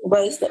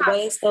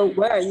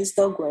where are you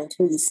still going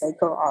through the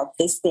cycle of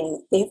this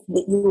thing? If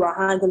you are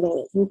handling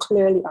it, you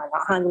clearly are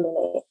not handling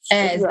it.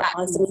 Exactly. You are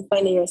constantly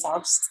finding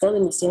yourself still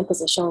in the same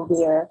position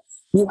where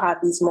you have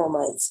these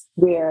moments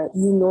where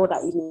you know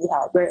that you need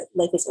help, where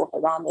life is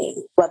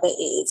overwhelming, whether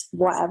it's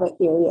whatever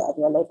area of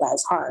your life that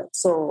is hard.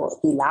 So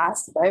the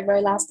very,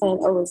 very last time,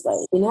 I was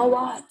like, you know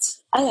what?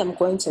 I am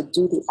going to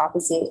do the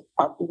opposite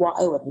of what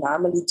I would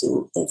normally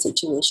do in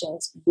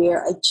situations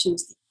where I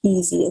choose the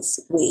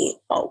easiest way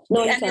out.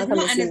 No, and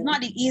it's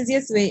not the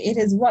easiest way. It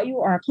is what you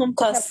are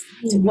comfortable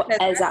with.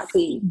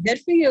 Exactly. Good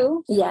for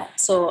you. Yeah.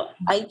 So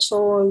I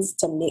chose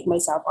to make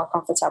myself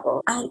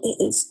uncomfortable, and it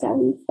is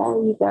very,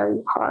 very,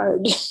 very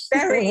hard. It is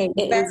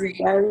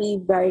very,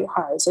 very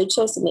hard. So I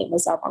chose to make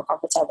myself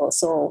uncomfortable.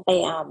 So I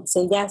am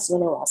saying yes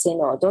when I want to say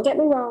no. Don't get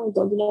me wrong.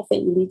 Don't do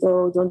nothing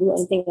illegal. Don't do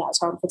anything that's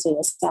harmful to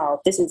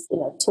yourself. This is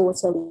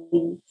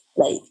totally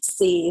like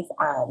safe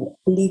and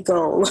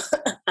legal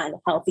and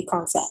healthy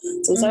concept.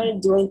 So I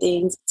started doing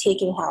things,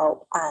 taking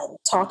help and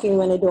talking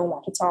when I don't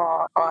want to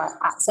talk, or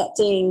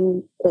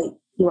accepting like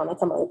you want to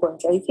come out and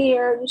drive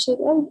here? You should.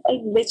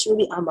 I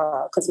literally am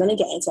because when I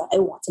get into it, I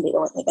want to lay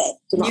down in my bed.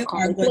 Do not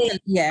call me play.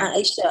 Yeah.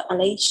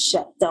 And I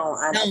shut down.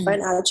 And a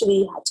friend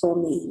actually had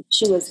told me,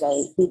 she was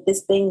like, with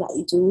this thing that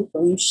you do,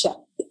 where you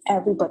shut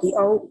everybody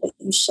out, like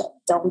you shut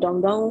down.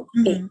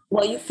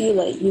 Well, you feel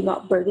like you're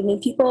not burdening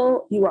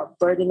people, you are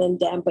burdening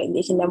them by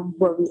making them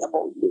worry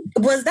about you.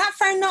 Was that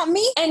friend not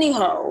me?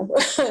 Anyhow,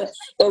 it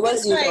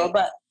was you, though,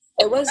 but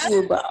it was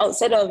you, but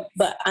outside of,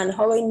 and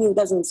how I knew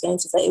doesn't make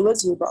sense is that it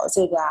was you, but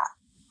outside that,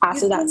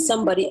 after that,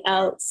 somebody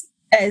else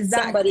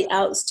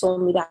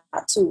told me that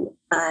too.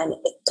 And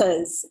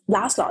because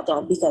last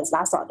lockdown,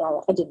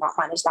 I did not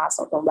manage last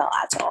lockdown well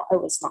at all.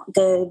 It was not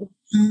good.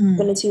 I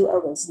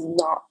was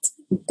not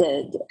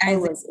good. I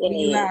was in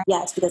it.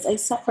 Yes, because I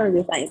suffer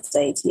with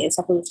anxiety, I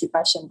suffer with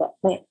depression, but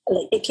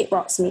it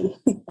kickboxed me.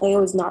 I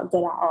was not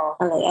good at all.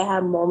 And I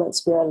had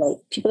moments where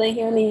people didn't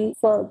hear me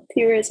for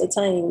periods of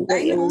time.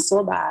 It was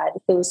so bad.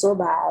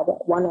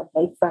 One of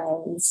my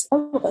friends, I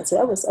was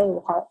a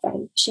hard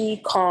friend. She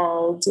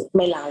called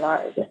my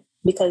landlord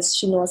because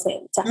she knows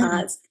him to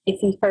ask if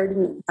he heard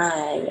me.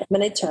 And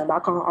when I turn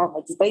back on all my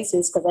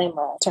devices, because I'm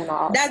a turn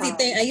off. That's the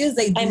thing. I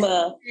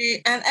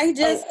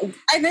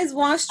just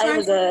want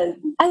strength.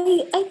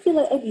 I feel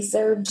like I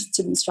deserved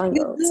to be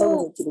stronger.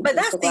 So but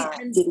that's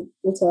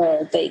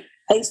the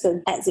I used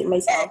to exit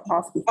myself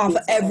off of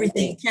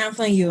everything.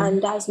 Canceling you.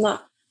 And that's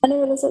not, and I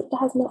realized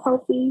that's not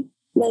healthy.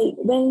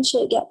 When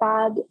shit get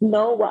bad,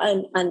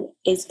 and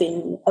it's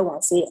been, I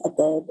want to say, a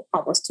good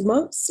almost 2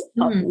 months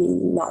of me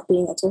not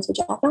being a total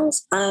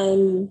jackass.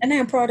 And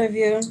I'm proud of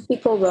you.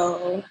 People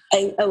will,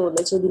 I will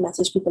literally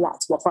message people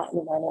at 2 o'clock in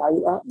the morning, are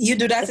you up? You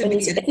do that to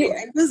me.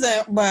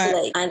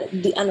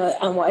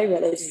 And what I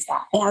realize is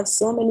that I have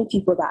so many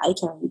people that I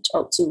can reach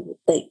out to.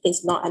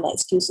 It's not an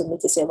excuse for me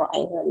to say, well, I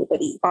hear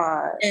anybody.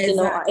 Or,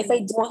 or if I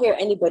don't hear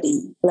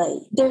anybody,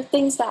 there are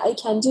things that I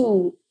can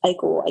do. I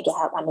get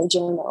help on my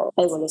journal.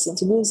 I will listen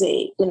to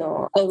music.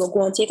 I will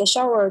go and take a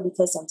shower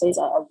because sometimes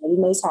a really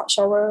nice hot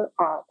shower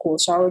or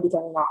cold shower,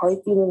 depending on how I'm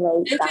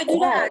feeling. If you do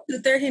that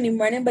at 2:30 in the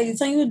morning, by the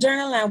time you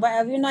journal and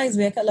whatever,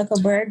 wake up like a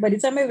bird. By the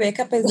time I wake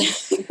up, then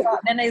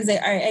I say,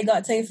 all right, I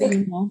got time for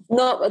you now.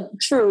 No,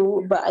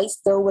 true, but I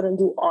still wouldn't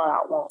do all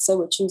at once. I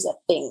would choose a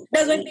thing.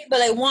 That's what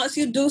people once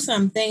you do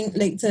something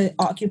to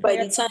occupy.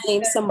 By the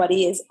time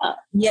somebody is up,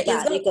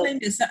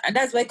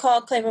 that's why I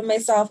call claiming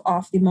myself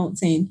off the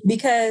mountain,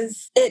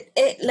 because it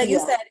you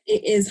said,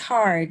 it is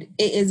hard.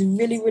 It is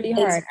really, really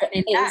hard.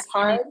 It's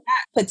hard. In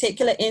that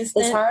particular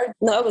instance, it's hard.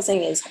 No, I was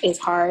saying it's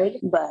hard,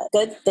 but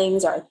good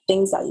things are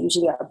things that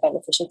usually are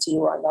beneficial to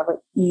you are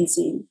never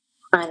easy.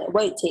 And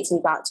what it takes me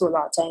back to a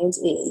lot of times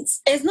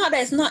is... It's not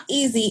that it's not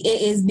easy.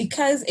 It is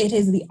because it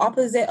is the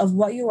opposite of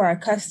what you are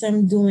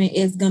accustomed doing.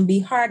 It's going to be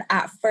hard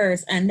at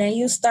first. And then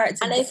you start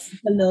to get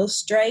a little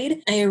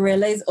strayed and you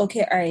realize,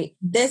 okay, all right,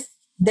 this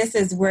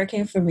is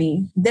working for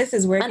me. This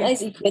is working. And I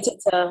equated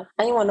to,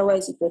 anyone know I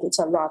equated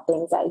to a lot of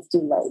things that I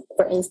do,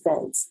 for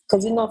instance,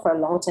 because for a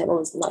long time I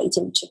was not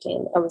eating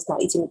chicken, I was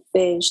not eating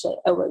fish,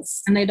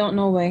 and I don't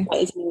know why.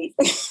 Not eating meat.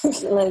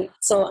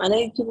 So,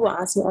 and people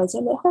ask me all the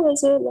time, how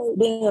is it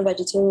being a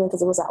vegetarian?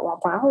 Because it was at one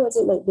point, how is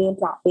it being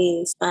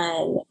plant-based?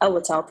 And I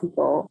would tell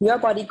people, your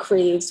body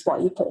craves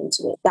what you put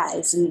into it. That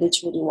is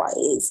literally what it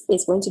is.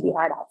 It's going to be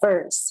hard at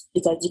first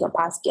because you can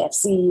pass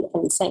KFC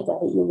and it's going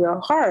to hit you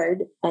real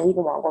hard and you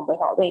can want to go by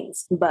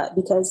things, but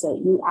because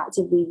you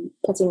actively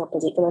putting a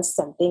particular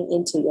something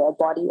into your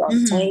body all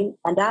the time,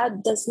 and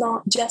that does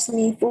not just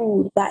mean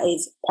food, that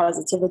is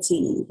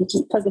positivity. You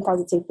keep putting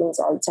positive things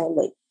all the time,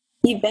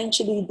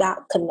 eventually that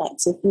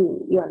connects with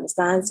you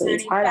understand? So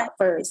it's hard at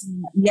first.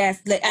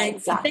 Yes,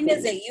 and the thing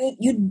is that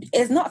you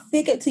it's not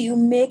fake it till you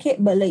make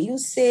it, but you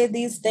say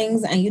these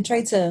things and you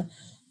try to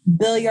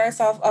build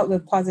yourself up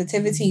with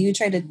positivity, you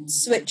try to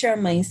switch your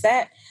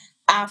mindset.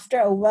 After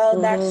a while,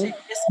 that shit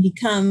just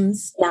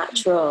becomes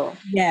natural.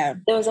 Yeah.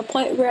 There was a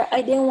point where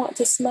I didn't want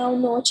to smell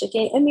no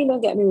chicken. I mean, don't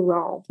get me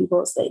wrong.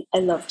 People say, I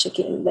love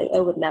chicken. I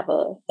would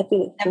never, I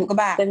feel never go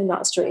back. Let me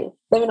not stray.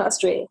 But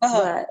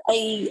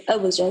I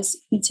was just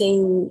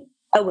eating,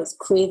 I was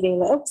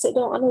craving, I would sit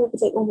down and I would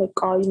say, oh my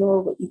God, I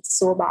would eat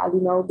so bad,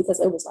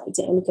 because I was not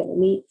eating any kind of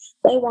meat.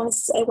 But I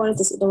wanted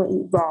to sit down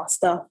and eat raw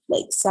stuff,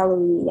 like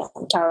celery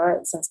and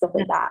carrots and stuff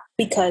like that,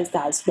 because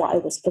that's what I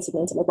was putting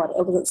into my body.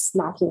 I wasn't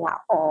snacking at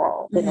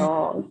all,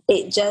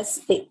 It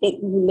just,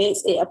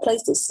 it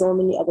applies to so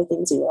many other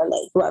things in your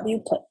life. Whatever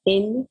you put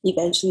in,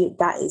 eventually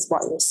that is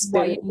what your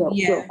spirit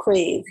will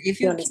crave. If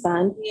you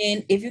understand?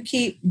 If you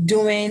keep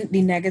doing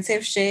the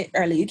negative shit,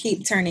 or you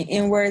keep turning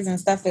inwards and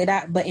stuff like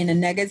that, but in a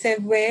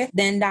negative way,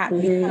 then that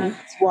becomes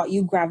what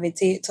you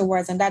gravitate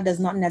towards, and that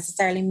does not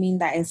necessarily mean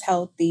that it's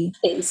healthy.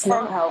 It's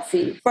not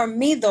healthy. For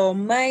me though,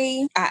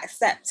 my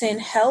accepting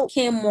help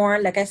came more,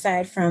 like I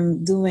said,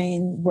 from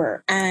doing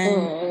work.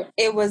 And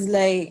it was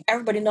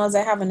everybody knows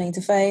I have a 9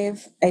 to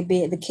 5. I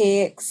bake the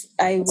cakes.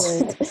 I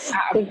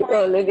would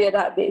Olivia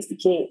that bakes the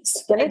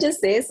cakes. Can I just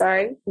say,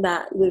 sorry,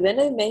 that when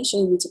I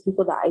mention you to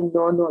people that I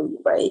know you,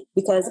 right?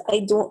 Because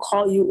I don't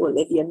call you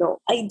Olivia, no.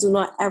 I do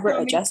not ever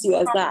address you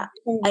as that.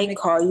 I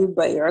call you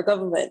by your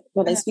government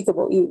when I speak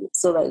about you.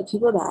 So like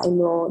people that I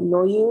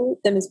know you,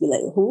 them is be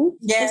like, who?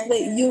 Yeah. It's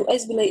like you,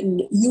 it's be like,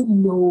 you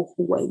know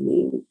who I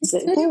mean. It's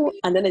like, who?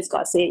 And then it's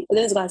got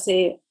to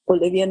say,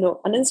 Olivia,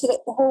 no. And then it's like,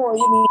 oh,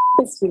 you mean,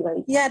 it's be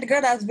like, yeah, the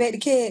girl that was baked the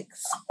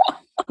cakes.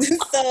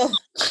 so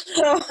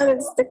and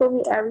it stick with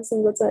me every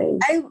single time.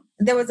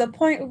 There was a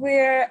point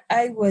where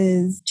I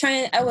was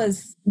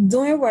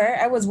doing work.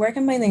 I was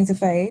working my 9 to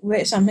 5,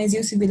 which sometimes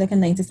used to be like a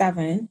 9 to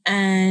 7.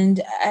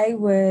 And I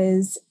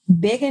was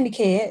baking the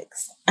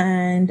cakes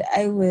and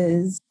I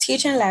was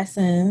teaching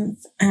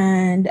lessons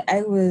and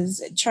I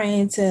was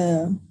trying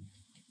to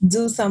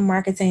do some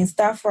marketing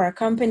stuff for a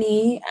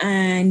company.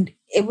 And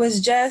it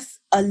was just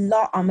a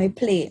lot on my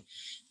plate.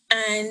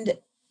 And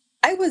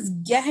I was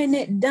getting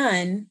it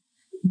done.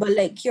 But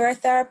like your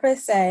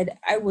therapist said,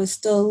 I was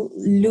still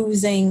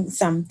losing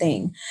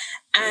something.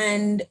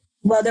 And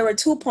well, there were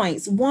 2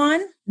 points.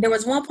 One, there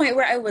was one point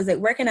where I was like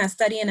working and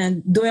studying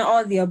and doing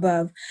all the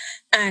above.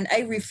 And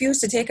I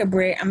refused to take a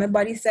break. And my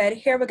body said,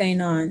 here we're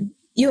going on.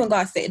 You ain't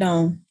got to sit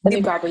down. Let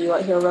me grab you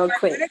out here real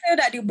quick. I feel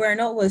that the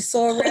burnout was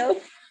so real.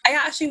 I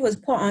actually was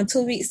put on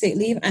 2 weeks sick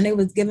leave and I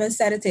was given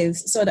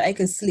sedatives so that I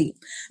could sleep.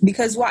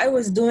 Because what I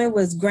was doing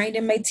was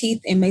grinding my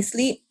teeth in my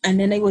sleep and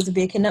then I was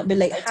waking up with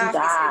like half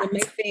the side of my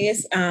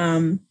face,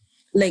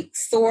 like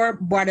sore,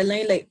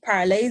 borderline, like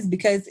paralyzed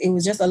because it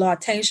was just a lot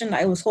of tension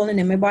that I was holding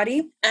in my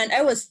body. And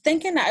I was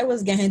thinking that I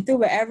was getting through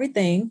with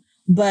everything.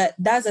 But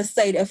that's a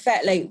side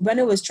effect. Like when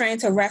I was trying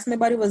to rest, my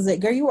body was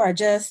like, girl, you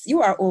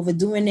are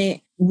overdoing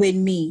it with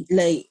me.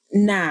 Like,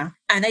 nah.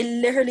 And I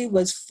literally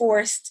was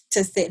forced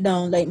to sit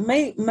down. Like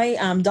my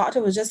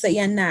doctor was just like,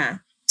 yeah, nah,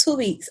 2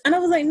 weeks. And I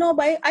was like, no,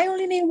 but I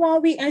only need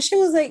 1 week. And she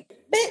was like,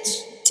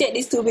 bitch, take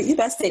these 2 weeks. You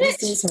best take these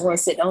 2 weeks and go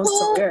sit down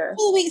somewhere.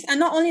 2 weeks. And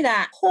not only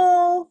that,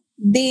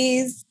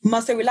 these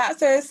muscle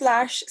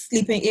relaxers /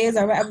 sleeping aids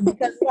or whatever,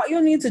 because what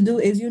you need to do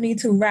is you need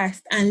to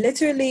rest. And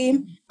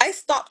literally I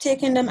stopped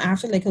taking them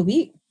after like a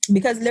week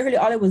because literally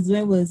all I was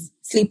doing was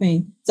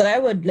sleeping. So I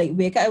would like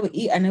wake up, I would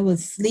eat and I would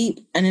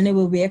sleep and then I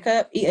would wake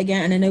up, eat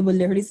again, and then I would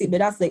literally sleep. But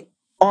that's like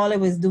all I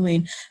was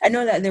doing. I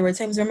know that there were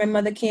times where my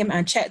mother came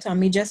and checked on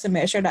me just to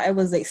make sure that I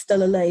was like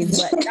still alive.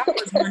 But that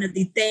was one of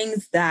the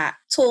things that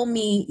told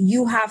me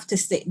you have to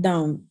sit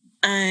down.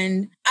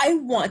 And I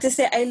want to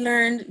say I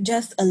learned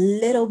just a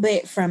little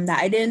bit from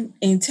that. I didn't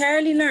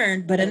entirely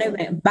learn, but then I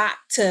went back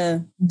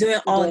to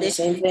doing all this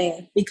same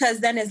thing.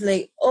 Because then it's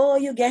like, oh,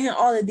 you're getting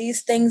all of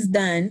these things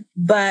done.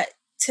 But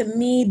to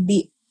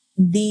me,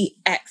 the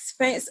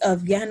expense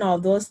of getting all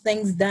those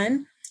things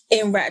done,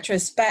 in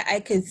retrospect, I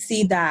could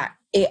see that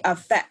it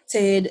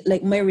affected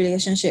like my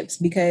relationships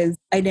because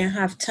I didn't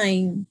have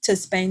time to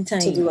spend time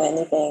to do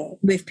anything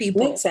with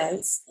people. Makes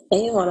sense.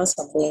 And you want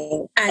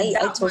something. And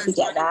I totally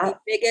get that. The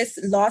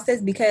biggest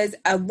losses because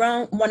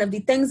around one of the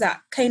things that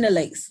kind of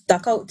like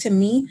stuck out to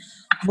me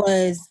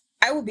was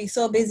I would be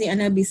so busy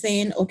and I'd be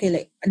saying, okay,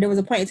 like there was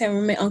a point in time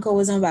when my uncle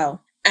was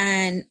unwell,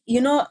 and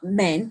you know,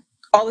 men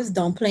always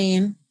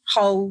downplaying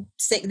how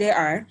sick they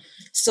are.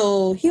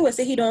 So he would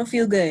say he don't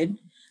feel good,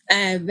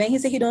 and when he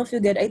said he don't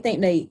feel good, I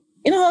think like,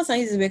 you know how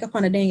sometimes you wake up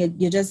on a day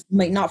and you just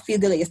might not feel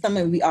good, like your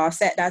stomach will be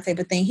offset, that type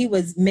of thing. He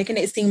was making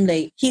it seem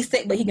like he's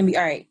sick, but he can be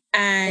all right.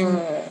 And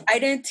I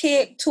didn't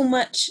take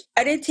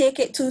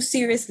it too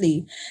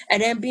seriously.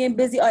 And then being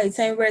busy all the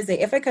time, whereas like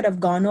if I could have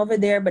gone over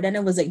there, but then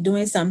it was like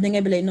doing something,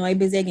 I'd be like, no, I'm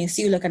busy, I can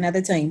see you like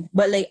another time.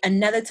 But like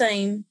another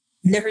time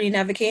literally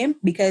never came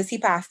because he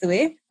passed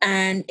away.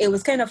 And it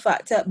was kind of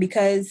fucked up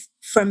because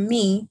for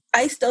me,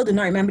 I still do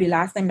not remember the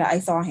last time that I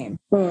saw him.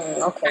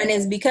 Okay. And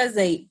it's because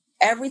like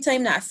every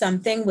time that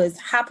something was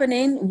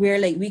happening where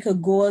like we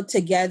could go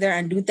together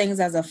and do things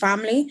as a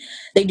family,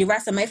 like the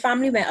rest of my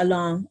family went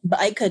along, but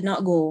I could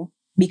not go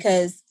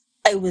because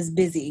I was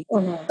busy.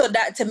 So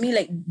that to me,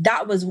 like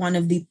that was one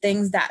of the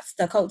things that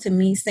stuck out to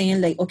me, saying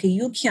like, okay,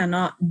 you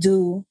cannot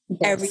do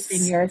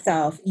everything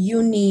yourself.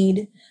 You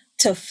need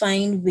to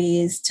find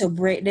ways to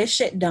break this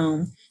shit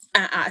down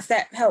and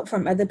accept help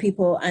from other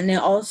people. And then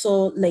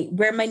also like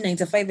where my 9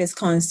 to 5 is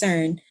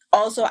concerned,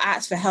 also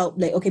ask for help.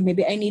 Like, okay,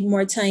 maybe I need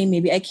more time.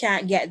 Maybe I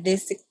can't get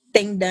this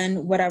thing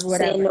done, whatever.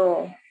 Say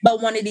no.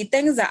 But one of the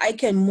things that I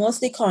can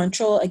mostly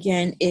control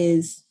again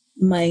is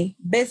my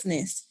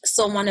business.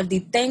 So one of the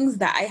things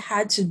that I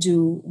had to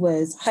do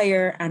was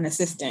hire an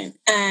assistant.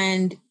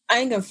 And I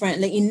ain't gonna front,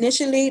 like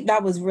initially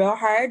that was real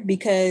hard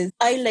because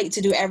I like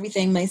to do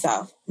everything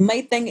myself.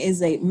 My thing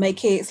is like my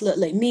cakes look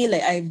like me,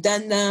 like I've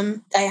done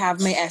them. I have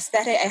my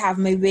aesthetic, I have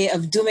my way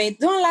of doing,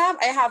 don't laugh,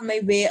 I have my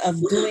way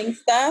of doing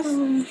stuff.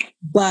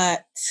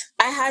 But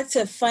I had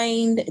to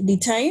find the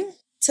time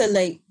to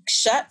like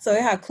shut. So I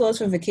had closed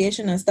for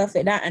vacation and stuff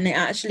like that. And I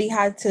actually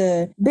had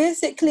to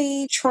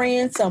basically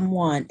train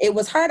someone. It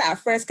was hard at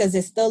first because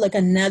it's still like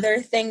another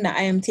thing that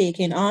I am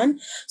taking on.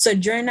 So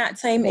during that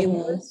time, it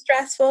was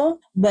stressful.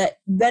 But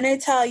when I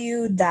tell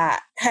you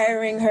that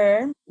hiring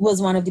her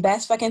was one of the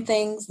best fucking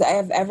things that I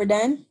have ever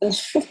done.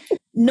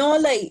 No,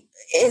 like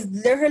it's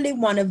literally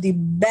one of the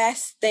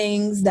best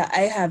things that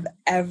I have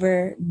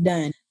ever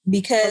done.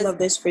 Because I love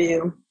this for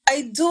you.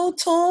 I do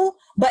too,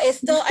 but it's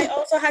still, I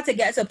also had to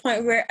get to a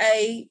point where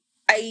I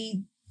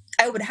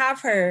would have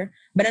her,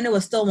 but then I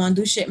would still want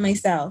to do shit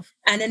myself.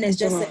 And then it's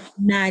just like,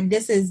 nah,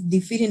 this is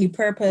defeating the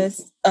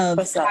purpose of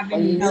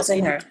having help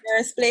in the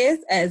first place.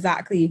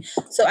 Exactly.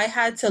 So I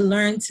had to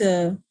learn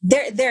to,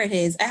 there it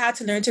is. I had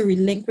to learn to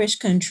relinquish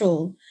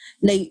control.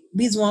 Like,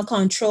 we want to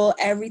control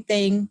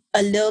everything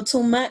a little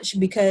too much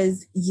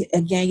because,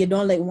 again, you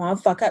don't like want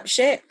to fuck up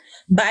shit.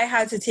 But I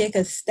had to take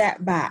a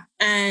step back.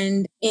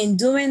 And in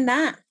doing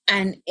that,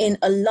 and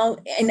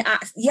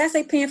yes,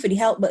 I paying for the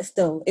help, but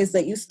still, it's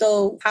like you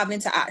still having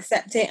to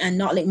accept it and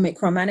not like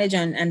micromanage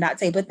and that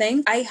type of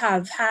thing. I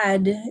have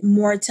had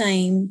more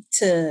time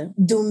to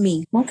do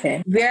me.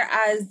 Okay.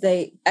 Whereas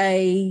like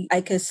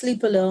I could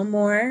sleep a little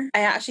more.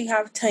 I actually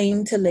have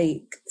time to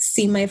like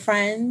see my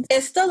friends.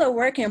 It's still a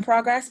work in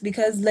progress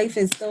because life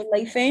is still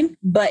lifing,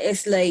 but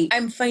it's like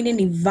I'm finding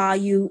the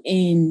value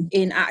in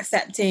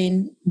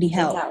accepting the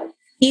help.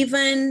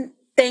 Even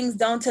things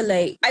down to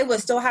like, I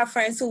would still have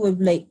friends who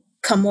would like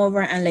come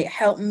over and like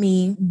help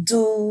me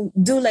do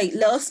like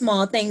little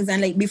small things,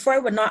 and like before I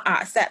would not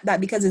accept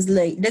that because it's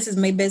like, this is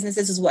my business,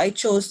 this is what I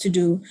chose to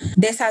do,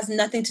 this has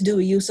nothing to do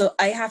with you, so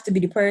I have to be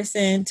the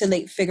person to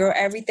like figure out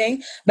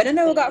everything. But then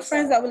I got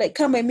friends that would like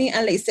come with me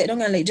and like sit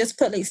down and like just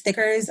put like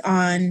stickers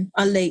on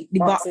like the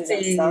boxes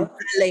and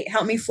like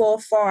help me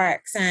fold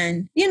forks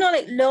and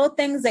like little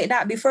things like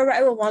that. Before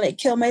I would want like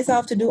kill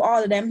myself to do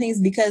all of them things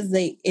because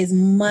like this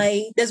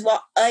is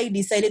what I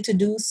decided to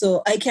do,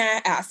 so I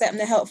can't accept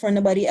the help from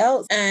nobody else.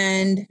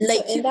 And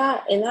like, so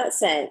in that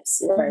sense,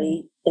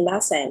 right? In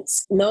that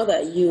sense, know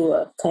that you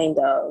are kind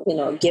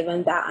of,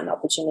 given that an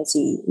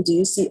opportunity. Do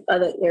you see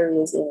other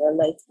areas in your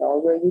life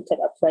where you could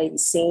apply the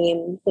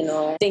same,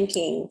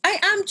 thinking? I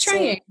am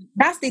trying.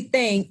 That's the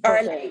thing.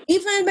 Or like,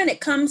 even when it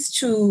comes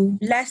to,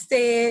 let's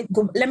say,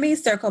 let me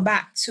circle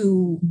back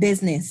to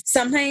business.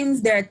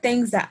 Sometimes there are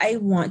things that I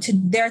want to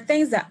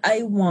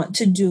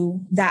do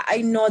that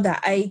I know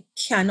that I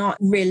cannot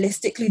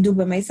realistically do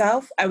by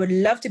myself. I would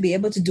love to be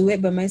able to do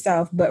it by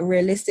myself, but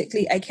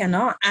realistically I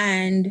cannot.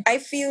 And I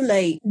feel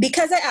like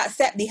because I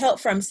accept the help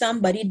from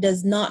somebody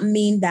does not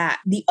mean that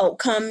the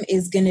outcome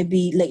is going to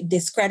be like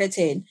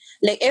discredited.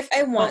 Like if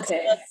I want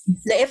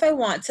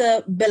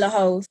to build a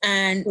house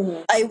and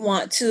I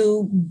want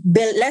to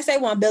build, let's say I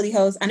want to build the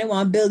house and I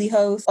want to build the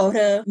house out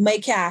of my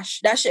cash,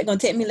 that shit going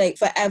to take me like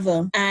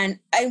forever. And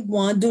I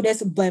want to do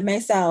this by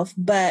myself,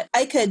 but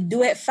I could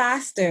do it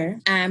faster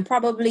and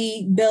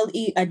probably build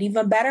an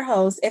even better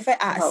house if I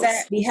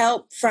accept the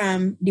help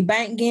from the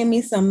bank gave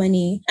me some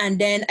money, and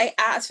then I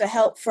asked for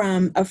help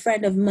from a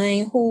friend of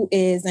mine who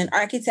is an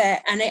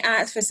architect, and I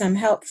asked for some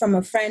help from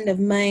a friend of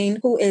mine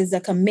who is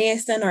a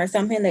mason or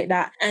something like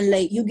that, and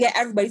like you get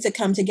everybody to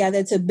come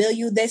together to build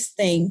you this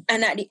thing,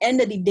 and at the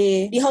end of the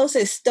day the house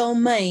is still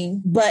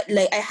mine, but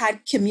like I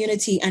had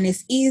community and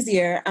it's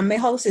easier, and my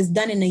house is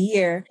done in a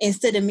year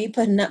instead of me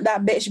putting up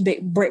that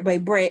bitch brick by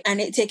brick and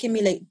it taking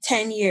me like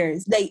 10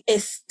 years. Like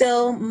it's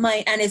still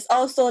mine, and it's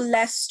also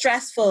less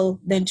stressful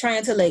than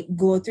trying to like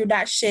go through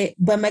that shit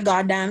by my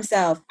goddamn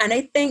self. And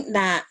I think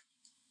that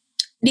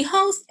the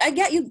house, I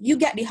get you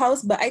get the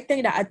house, but I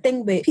think that a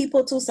thing with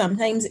people too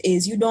sometimes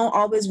is you don't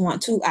always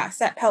want to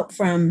accept help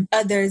from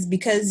others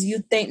because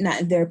you think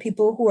that there are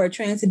people who are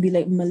trying to be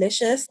like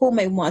malicious, who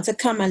might want to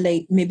come and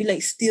like maybe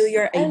like steal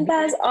your idea. And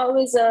that's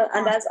always a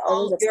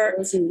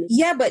possibility.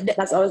 Yeah, but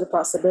that's always a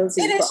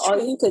possibility. But all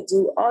you could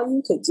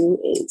do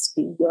is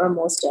be your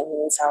most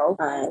genuine self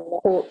and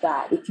hope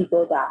that the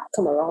people that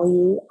come around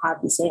you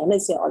have the same. And I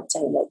say all the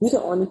time, like you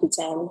can only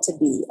pretend to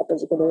be a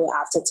particular way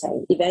after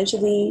time.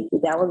 Eventually, the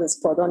devil is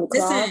on the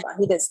club, and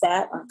he did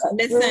step and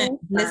cut through and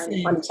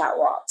on the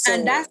catwalk. So,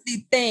 and that's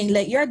the thing,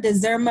 like your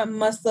discernment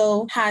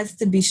muscle has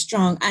to be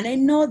strong. And I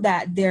know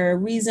that there are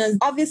reasons.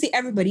 Obviously,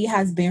 everybody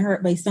has been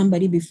hurt by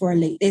somebody before.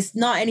 Like it's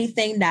not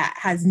anything that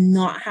has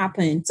not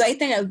happened. So I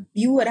think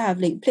you would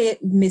have like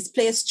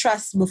misplaced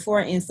trust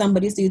before in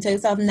somebody. So you tell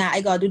yourself, nah,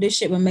 I gotta do this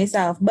shit with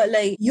myself. But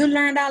like you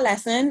learn that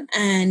lesson,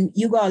 and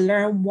you gotta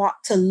learn what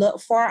to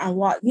look for and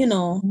what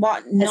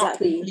not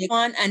to click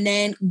on, and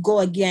then go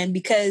again,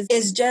 because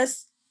it's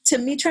just. To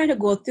me, trying to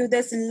go through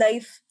this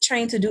life,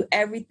 trying to do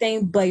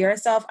everything by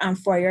yourself and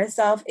for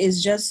yourself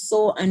is just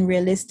so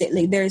unrealistic.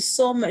 Like there's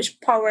so much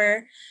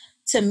power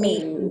to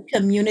me,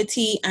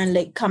 community and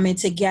like coming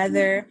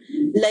together.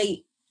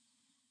 Like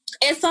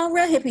it's all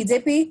real hippy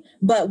dippy,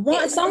 but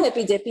it's all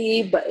hippy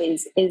dippy, but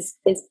it's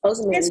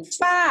ultimately it's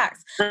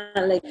facts.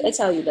 And like I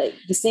tell you, like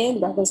the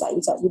same reference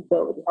that you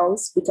built the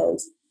house,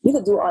 because you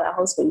could do all that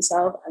house for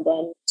yourself and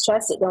then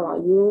stress it down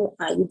on you,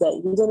 and you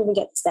don't even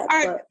get to step.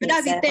 But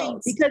that's the thing,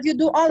 because you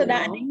do all of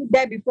that and then you're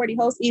dead before the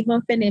house even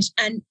finished.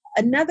 And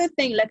another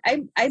thing, like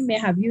I may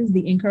have used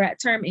the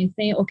incorrect term in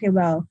saying, okay,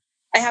 well,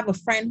 I have a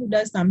friend who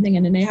does something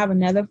and then I have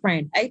another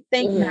friend. I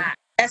think that,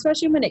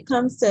 especially when it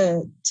comes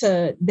to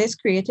this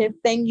creative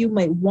thing, people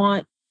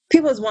want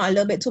a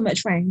little bit too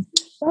much friends.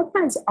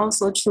 That's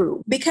also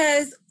true,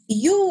 because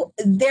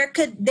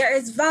there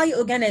is value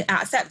again in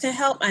accepting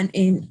help and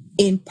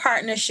in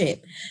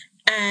partnership.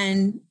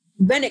 And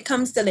when it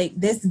comes to like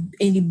this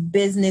in the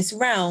business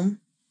realm,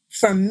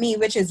 for me,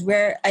 which is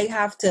where I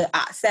have to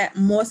accept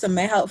most of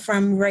my help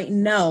from right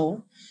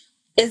now,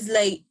 is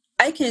like,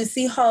 I can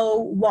see how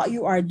what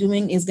you are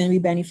doing is going to be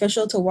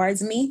beneficial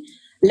towards me.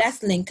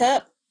 Let's link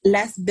up.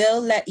 Let's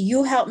build. Let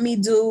you help me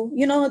do,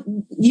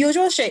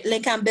 usual shit,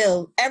 link and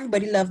build.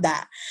 Everybody love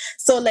that.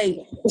 So like,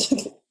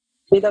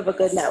 we have a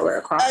good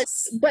network.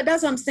 But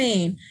that's what I'm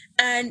saying.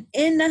 And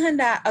in nothing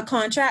that a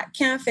contract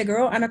can't figure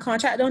out, and a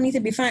contract don't need to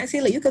be fancy.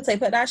 Like, you could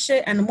type up that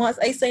shit, and once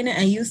I sign it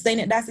and you sign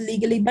it, that's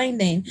legally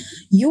binding.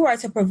 You are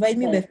to provide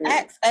me with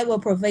X. I will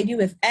provide you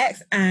with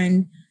X,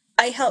 and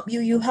I help you,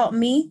 you help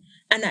me.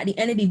 And at the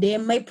end of the day,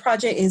 my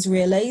project is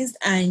realized,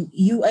 and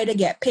you either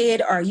get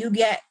paid or you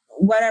get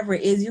whatever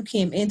it is you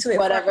came into it.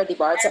 Whatever the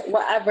bar,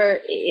 whatever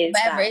it is.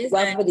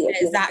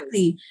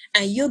 Exactly.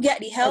 And you get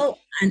the help,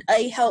 and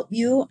I help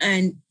you,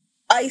 and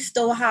I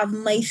still have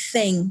my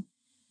thing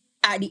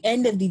at the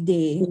end of the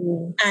day,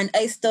 and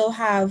I still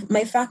have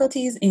my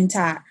faculties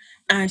intact,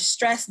 and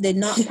stress did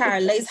not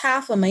paralyze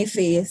half of my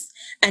face,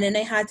 and then I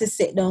had to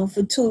sit down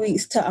for 2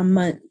 weeks to a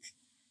month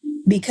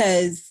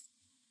because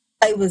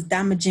I was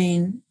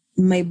damaging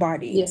my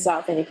body.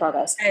 Yourself, any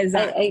progress.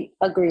 Exactly.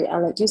 I agree.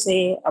 And like you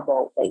say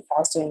about like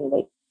fostering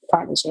like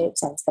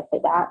partnerships and stuff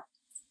like that,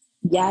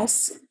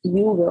 yes,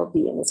 you will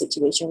be in a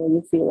situation where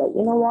you feel like,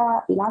 you know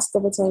what, the last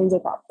couple of times I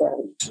got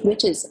burned,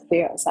 which is a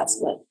fair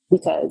assessment,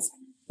 because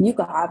you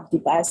could have the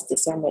best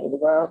discernment in the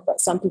world,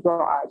 but some people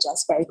are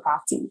just very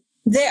crafty.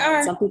 They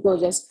are. Some people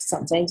just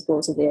sometimes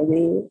go to their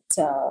way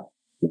to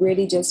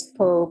really just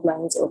pull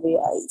blinds over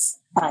your eyes.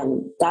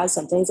 And that's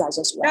sometimes that's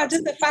just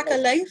a fact of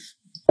life.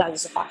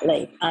 That's just a fact of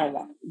life. And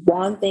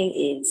one thing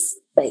is,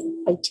 like,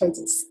 I try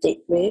to stick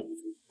with,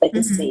 like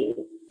I say,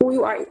 who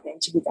you are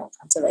eventually going to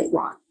come to like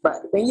one.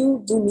 But when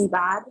you do me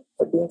bad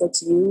for being good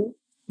to you,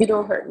 you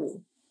don't hurt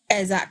me.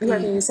 Exactly. You're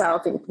hurting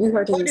yourself. You're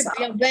hurting yourself.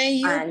 When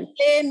you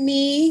play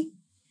me,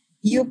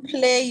 you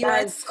play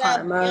yourself.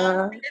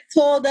 Karma. You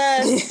told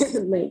us.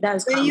 Like,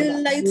 that's when karma. You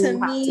lie to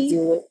me.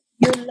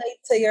 You lie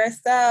to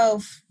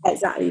yourself.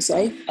 Exactly.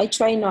 So I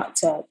try not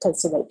to,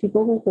 because like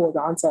people who hold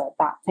on to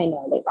that kind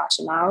of like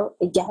rationale,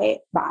 they get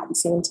it, but at the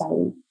same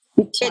time,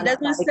 it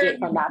doesn't serve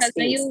you, because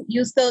then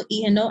you still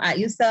eating at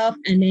yourself,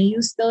 and then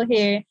you still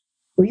here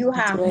where you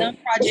have no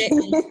project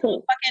and you don't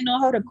fucking know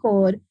how to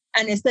code,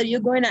 and instead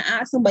you're going to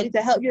ask somebody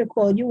to help you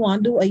code, you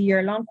want to do a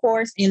year-long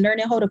course in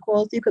learning how to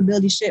code so you could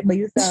build your shit by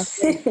yourself.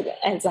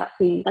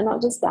 Exactly. And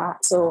not just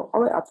that, so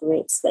how it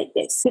operates like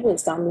this. People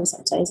understand me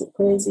sometimes it's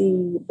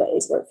crazy, but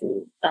it's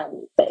working,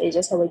 but it's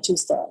just how I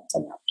choose to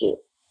navigate.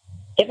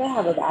 If I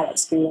have a bad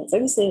experience,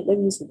 let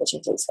me use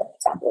relationships for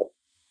example.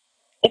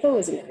 If I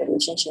was in a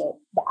relationship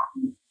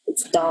that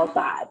it's dull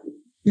bad,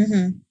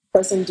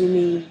 person do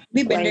me,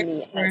 grind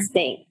me, and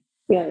stink,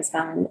 you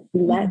understand?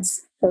 The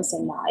next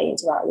person that I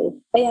interact with,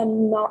 I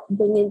am not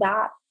bringing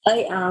that.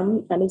 I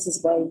am, and this is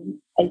why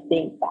I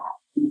think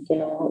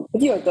that,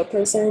 if you're a good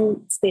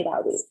person, stay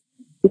that way.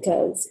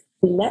 Because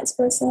the next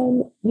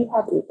person, you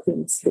have a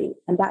clean slate,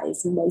 and that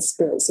is my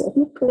spirit. So if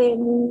you play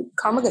me,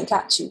 karma gonna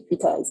catch you,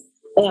 because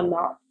I am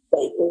not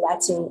like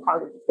letting all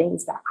of the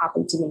things that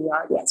happened to me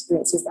or the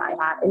experiences that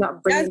I had, and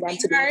not bringing them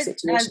to the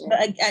situation.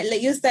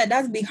 Like you said,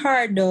 that's be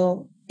hard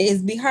though.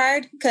 It's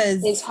hard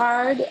because it's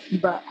hard,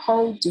 but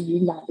how do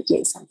you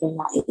navigate something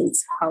that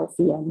is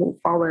healthy and move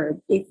forward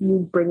if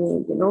you bring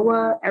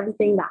in,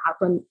 everything that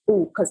happened?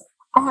 Because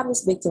I have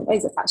this victim,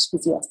 is attached to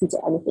PTSD to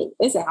anything.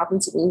 This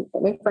happened to me,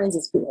 and my friends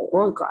just be like,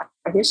 oh God,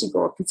 here she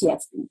go,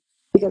 PTSD.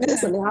 Because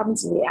this something happened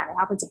to me, and I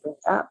happened to bring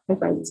it up, my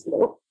friends just be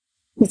like, oh,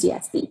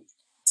 PTSD.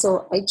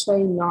 So I try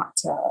not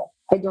to,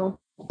 I don't,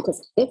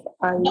 because if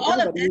I...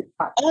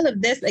 All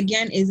of this,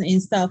 again, is in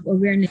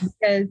self-awareness,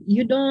 because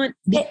you don't...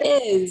 It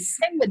is.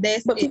 With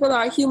this, but people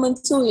are human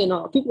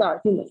too, People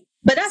are human.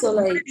 But that's one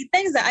of the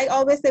things that I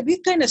always say. We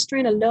kind of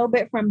strain a little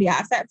bit from the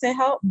accepting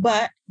help,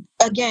 but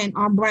again,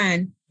 on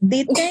brand.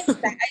 The thing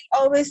that I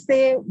always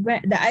say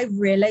that I've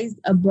realized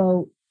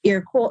about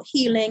air quote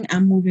healing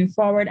and moving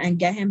forward and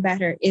getting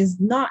better is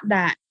not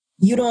that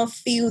you don't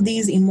feel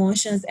these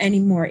emotions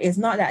anymore. It's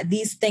not that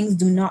these things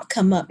do not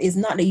come up. It's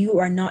not that you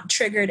are not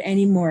triggered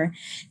anymore.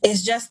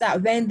 It's just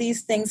that when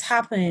these things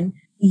happen,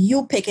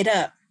 you pick it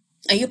up,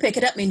 and you pick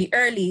it up in the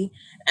early,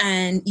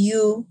 and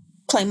you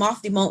climb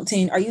off the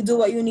mountain, or you do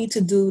what you need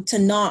to do to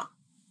not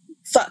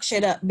fuck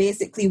shit up,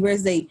 basically.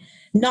 Whereas they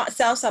not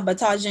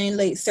self-sabotaging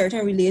like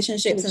certain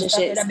relationships and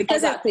stuff like that,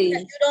 because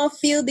you don't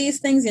feel these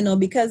things,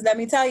 because let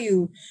me tell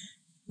you,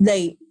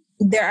 like,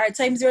 there are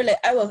times where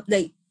I will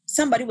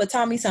somebody would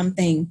tell me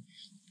something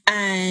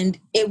and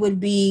it would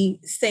be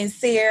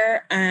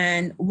sincere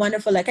and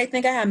wonderful. Like, I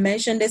think I had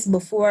mentioned this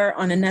before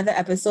on another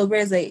episode,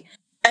 where it's like,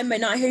 I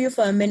might not hear you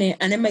for a minute,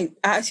 and I might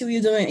ask you what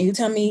you're doing, and you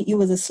tell me you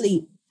was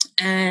asleep.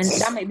 And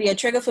that might be a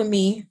trigger for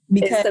me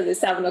because it's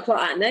 7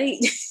 o'clock at night.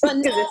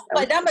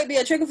 But that might be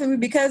a trigger for me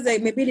because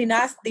maybe the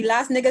last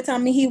nigga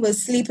told me he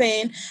was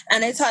sleeping,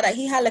 and they thought that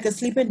he had like a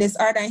sleeping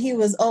disorder, and he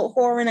was out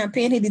whoring and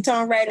paying his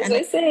tongue right. And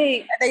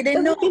they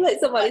didn't know. Like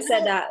somebody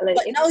said that. Like,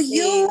 but no,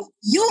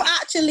 you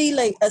actually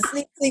like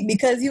asleep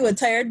because you a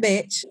tired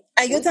bitch,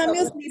 and you tell me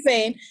you're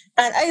sleeping,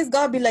 and I just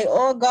gotta be like,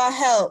 oh God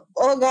help,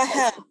 oh God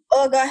help,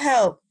 oh God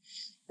help.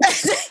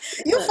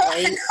 You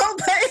fucking go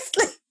back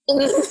sleep.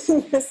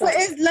 But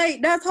it's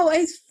like that's how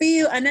I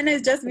feel, and then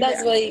it's just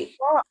that's like,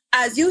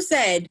 as you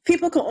said,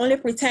 people can only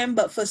pretend,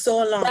 but for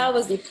so long. That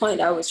was the point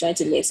I was trying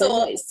to make. So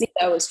that was the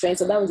point I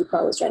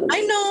was trying to make.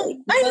 I know, like,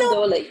 I know.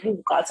 Though, like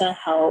you've gotten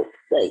help,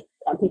 like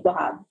and people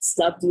have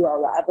snubbed you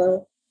or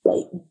whatever.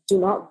 Like, do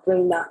not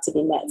bring that to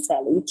the next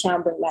level. You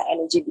can't bring that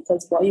energy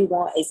because what you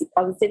want is the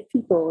positive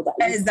people that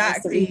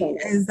exactly. You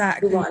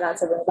want that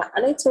to bring back,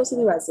 and I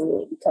totally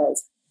resonate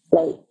because,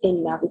 like,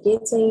 in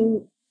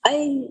navigating,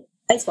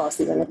 I fall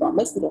asleep in the bar.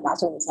 My sleeping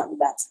pattern is not the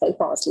best. I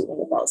fall asleep when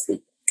I fall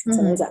asleep.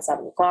 Sometimes at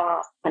 7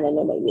 o'clock, and then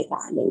they might wake up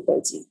at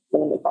 9:30.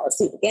 Then they fall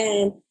asleep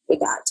again. They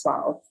got at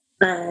 12.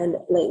 And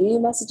like you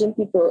messaging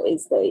people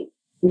is like,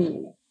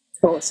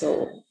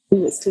 so we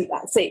would sleep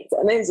at 6.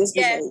 And then it's just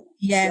like,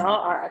 y'all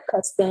are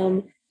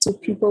accustomed to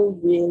people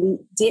really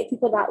date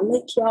people that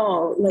like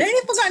y'all. Like,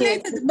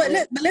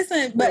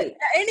 but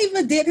I ain't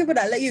even date people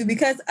that like you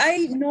because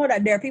I know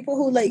that there are people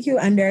who like you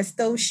and they're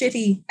still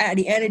shitty at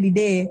the end of the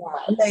day.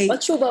 Yeah. Like,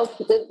 but true, well,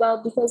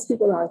 because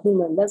people are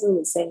human, that's what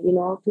we're saying, you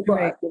know, people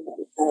are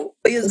human.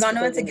 But you're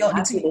gonna want to go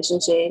last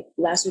relationship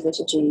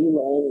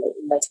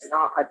you might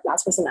not, or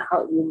last person that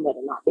helped you might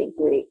have not been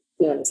great.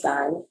 You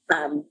understand?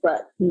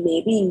 But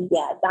maybe,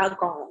 that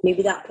gone.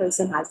 Maybe that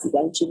person has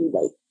eventually,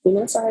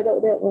 like, sorry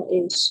about that one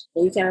inch.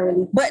 You can't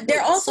really. But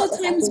there are also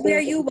times where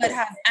you would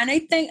have, and I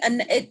think,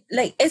 and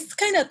it's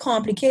kind of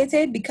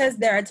complicated because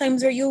there are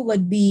times where you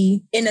would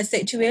be in a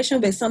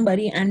situation with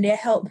somebody and they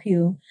help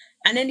you,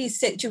 and then the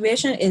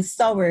situation is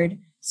soured.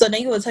 So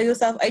then you will tell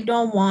yourself, I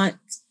don't want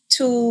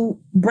to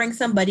bring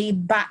somebody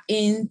back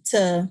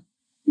into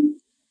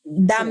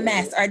that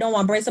mess, or I don't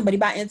want to bring somebody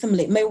back into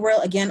my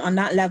world again on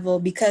that level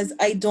because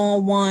I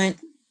don't want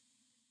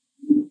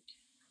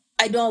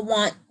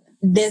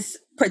this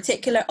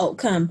particular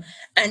outcome.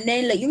 And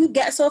then like you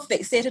get so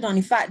fixated on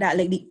the fact that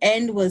like the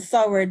end was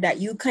sour that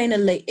you kind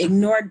of like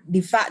ignored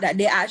the fact that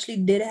they actually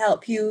did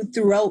help you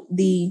throughout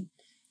the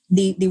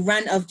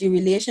run of the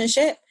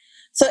relationship.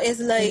 So it's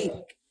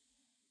like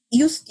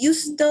you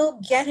still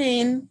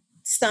getting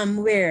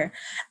somewhere.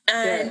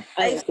 And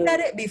I said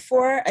it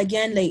before,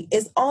 again, like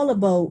it's all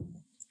about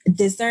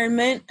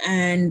discernment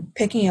and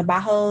picking your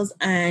battles.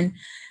 And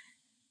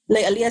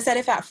like Aaliyah said,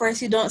 if at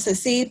first you don't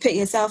succeed, pick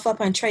yourself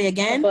up and try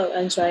again.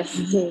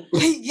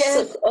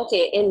 Yes. So,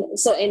 okay,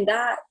 in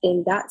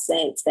that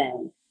sense,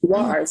 then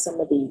what are some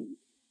of the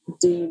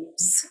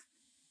do's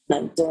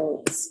and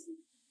don'ts?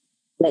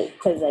 Like,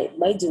 because like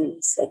my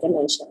do's, like I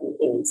mentioned,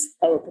 is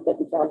I will pick up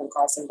the phone and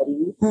call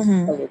somebody.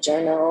 I will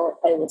journal.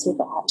 I will take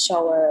a hot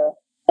shower.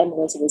 I'm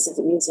going to listen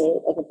to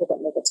music. I can pick up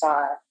my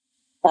guitar.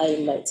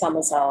 I might tell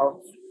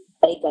myself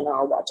I can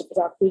watch a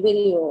photography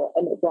video.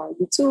 I might go on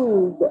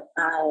YouTube,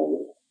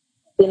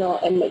 and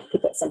I might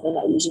pick up something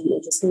that usually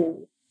interests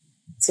me.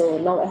 So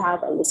now I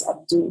have a list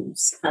of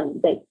do's,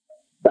 and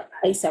but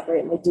I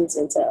separate my do's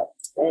into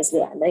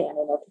Wednesday at night, and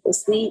I know people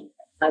sleep.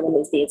 And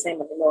when it's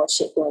daytime, and I know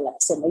shit going on.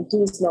 So my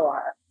do's now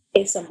are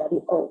if somebody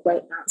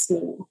outright asks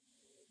me,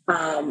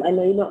 I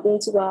know you're not doing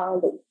too well.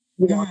 Like,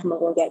 you know, I'm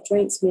going to get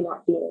drinks. Me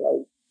not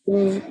being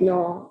like,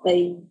 no,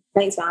 like,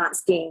 thanks for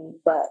asking,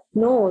 but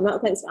no,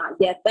 not thanks for asking.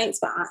 Yeah, thanks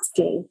for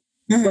asking.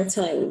 What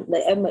time?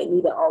 Like, I might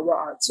need an hour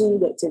or two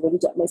to really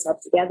get myself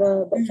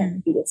together, but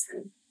can't be this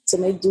time. So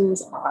my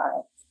do's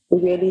are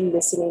really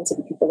listening to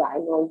the people that I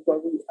know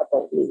worry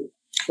about me.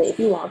 Like, if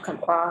you want to come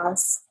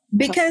across.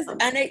 Because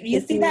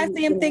you see that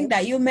same thing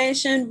that you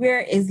mentioned,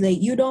 where it's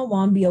like you don't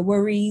want to be a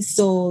worry,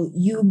 so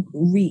you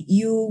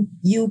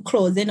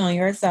close in on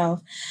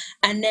yourself,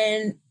 and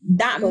then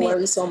that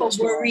makes you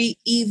worry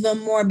even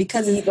more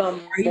because it's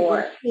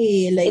more.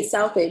 It's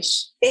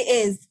selfish. It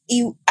is.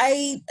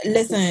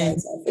 Listen.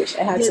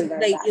 I had to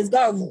like it's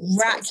got to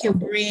rack your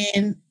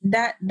brain.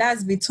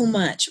 That's be too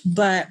much.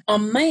 But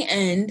on my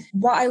end,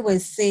 what I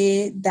would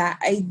say that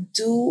I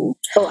do.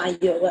 Oh,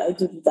 and yoga, I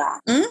do that.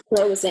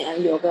 I was saying,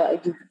 and yoga, I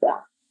do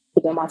that.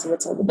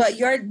 But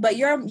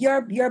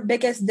your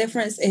biggest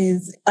difference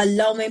is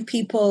allowing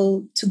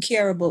people to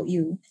care about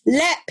you.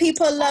 Let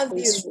people love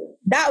you.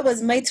 That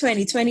was my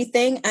 2020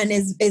 thing, and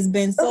it's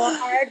been so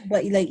hard.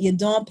 But like, you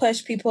don't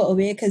push people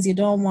away because you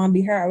don't want to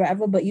be hurt or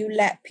whatever. But you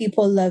let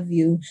people love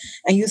you,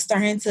 and you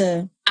starting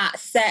to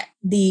accept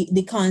the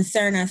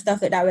concern and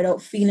stuff like that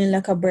without feeling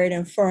like a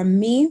burden. For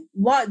me,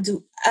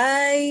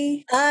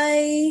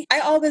 I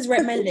always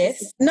write my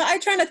list. No, I'm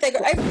trying to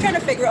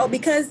figure out,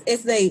 because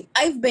it's like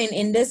I've been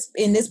in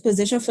this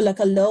position for like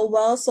a little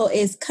while, so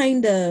it's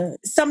kind of,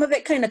 some of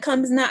it kind of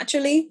comes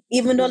naturally,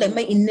 even though like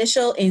my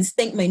initial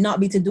instinct might not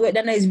be to do it.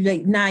 Then I was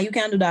like, nah, you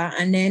can't do that,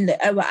 and then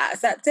like, I will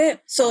accept it.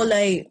 So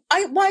like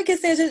what I can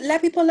say is just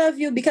let people love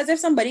you, because if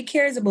somebody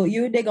cares about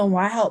you, they're gonna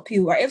want to help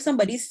you. Or if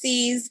somebody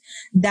sees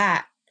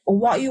that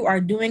what you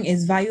are doing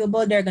is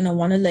valuable, they're gonna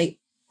want to like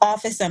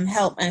offer some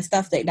help and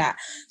stuff like that.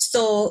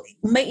 So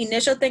my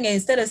initial thing,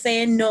 instead of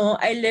saying no,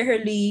 I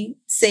literally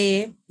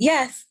say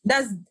yes.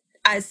 That's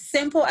as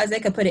simple as I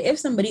could put it. If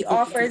somebody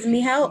offers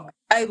me help,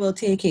 I will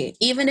take it.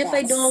 Even if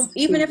I don't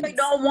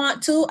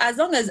want to, as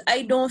long as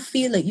I don't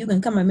feel like you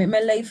can come and make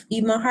my life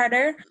even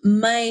harder,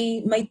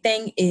 my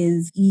thing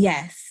is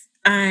yes.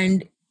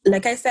 And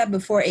like I said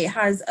before, it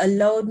has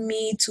allowed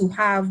me to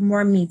have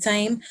more me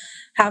time,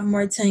 have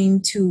more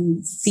time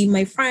to see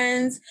my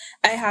friends.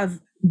 I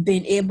have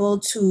been able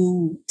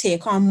to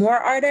take on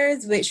more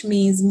orders, which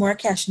means more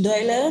cash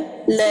dollar.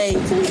 Like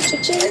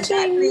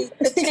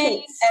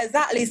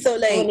exactly. So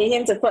like we need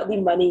him to put the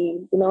money,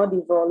 the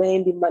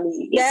rolling, the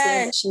money,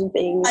 machine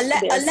thing.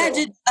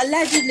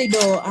 Allegedly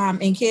though,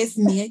 in case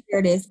me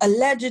hear this,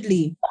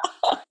 allegedly,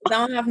 I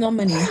don't have no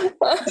money.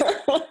 But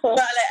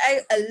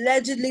like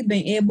I've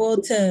been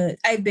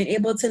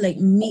able to like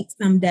meet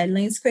some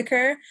deadlines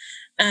quicker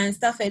and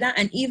stuff like that.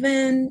 And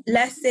even,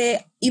 let's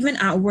say, even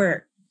at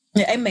work,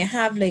 I may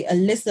have like a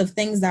list of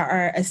things that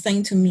are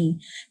assigned to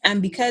me.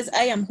 And because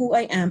I am who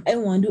I am, I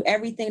want to do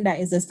everything that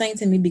is assigned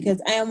to me,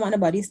 because I don't want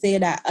nobody to say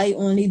that I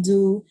only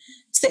do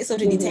 6 of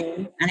the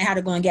things and I had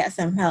to go and get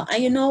some help.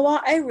 And you know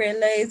what? I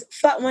realized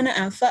fuck one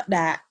and fuck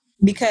that.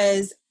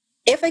 Because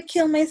if I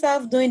kill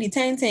myself doing the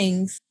 10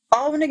 things,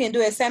 all I'm going to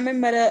do is send my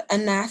mother a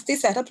nasty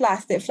set of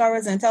plastic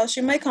flowers and tell she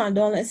my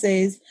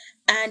condolences.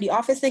 And the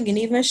office thing can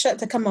even shut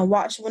to come and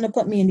watch when they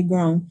put me in the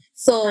ground.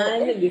 So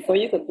and before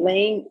you could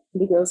blame,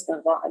 the girls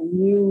gonna got a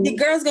new. The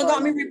girls gonna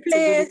got me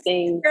replaced.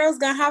 The girls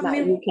gonna have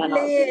me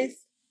replaced.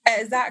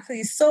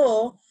 Exactly.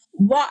 So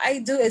what I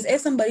do is,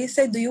 if somebody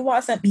said, "Do you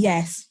want some?"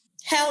 Yes.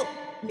 Help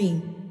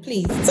me,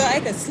 please. So I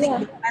can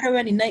sleep better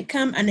when the night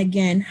come, and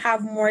again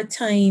have more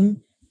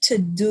time to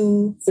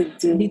do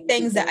the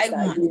things that I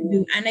want to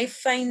do. And I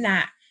find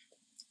that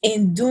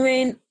in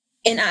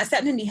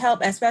accepting the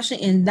help,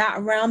 especially in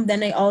that realm,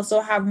 then I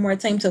also have more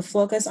time to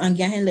focus on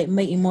getting like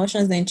my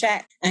emotions in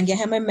check and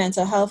getting my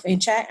mental health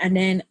in check. And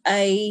then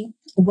I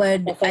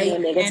would post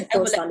on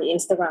the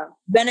Instagram.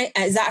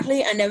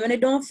 Exactly. And then when I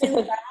don't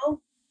feel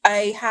well,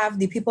 I have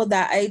the people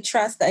that I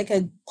trust that I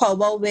could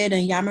powwow with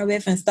and yammer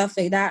with and stuff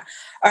like that.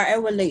 Or I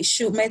would like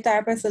shoot my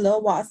therapist a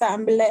little WhatsApp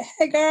and be like,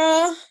 "Hey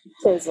girl,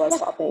 what's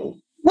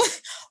popping?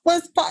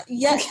 What's pop?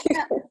 Yeah,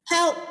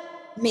 help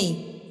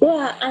me."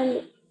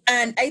 Yeah,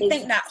 and I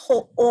think that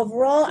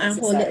overall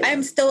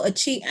I'm still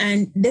achieving,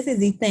 and this is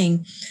the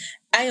thing,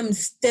 I am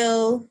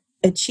still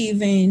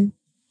achieving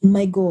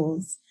my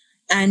goals.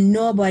 And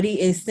nobody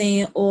is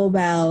saying, "Oh,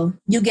 well,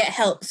 you get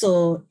help,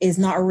 so it's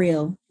not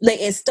real." Like,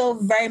 it's still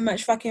very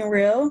much fucking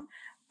real.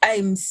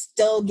 I'm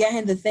still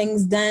getting the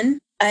things done.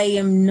 I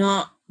am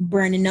not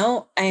burning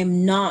out. I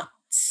am not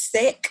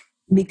sick,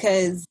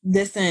 because,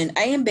 listen,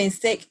 I ain't been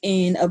sick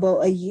in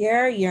about a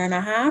year and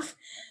a half.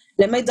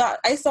 Like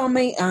I saw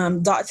my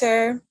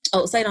doctor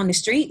outside on the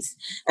streets,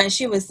 and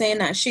she was saying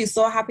that she's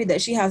so happy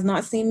that she has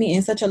not seen me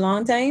in such a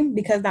long time,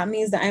 because that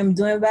means that I'm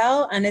doing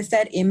well. And it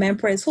said, "Amen,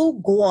 praise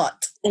who God."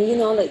 And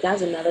like,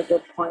 that's another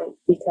good point,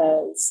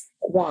 because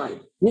one,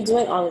 you're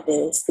doing all of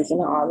this, taking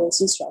all this,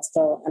 you're stressed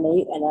out, and then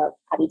you end up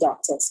at the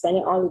doctor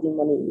spending all of the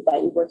money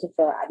that you're working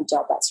for at the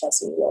job that's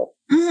stressing you out.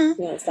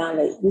 You understand?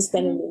 Like, you're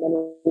spending the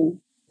money,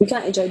 you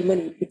can't enjoy the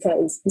money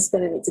because you're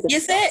spending it to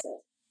get the doctor.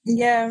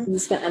 Yeah.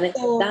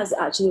 That's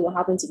actually what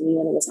happened to me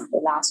when I was at the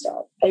last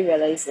job. I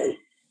realized, like,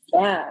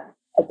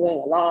 I'm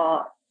doing a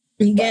lot.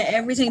 You get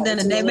everything done,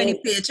 and then when you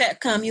pay a check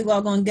come, you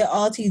are gonna get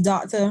all to your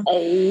doctor.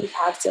 I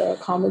have to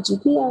call my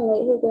GP and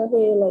like, "Hey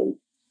girl, like,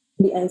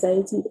 the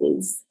anxiety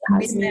is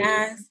beating my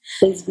ass."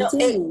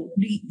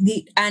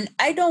 And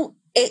I don't.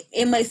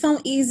 It might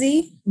sound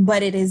easy,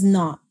 but it is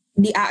not.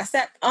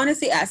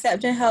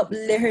 Accepting help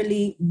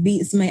literally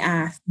beats my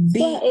ass.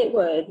 It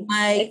would.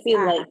 I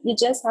feel like you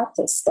just have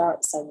to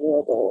start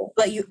somewhere though.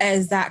 But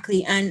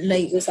exactly. And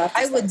like,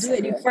 I would do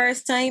it the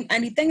first time.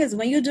 And the thing is,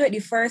 when you do it the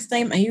first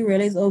time and you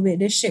realize, "Oh wait,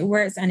 this shit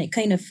works," and it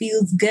kind of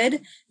feels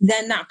good,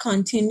 then that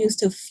continues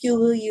to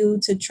fuel you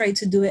to try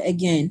to do it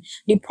again.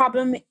 The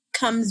problem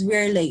comes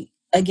where, like,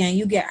 again,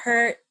 you get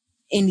hurt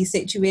in the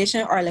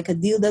situation, or like a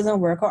deal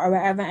doesn't work out or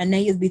whatever, and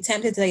then you'll be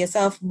tempted to tell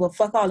yourself, "Well,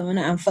 fuck all of it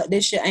and fuck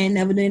this shit, I ain't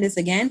never doing this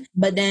again."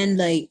 But then,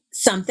 like,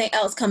 something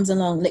else comes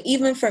along. Like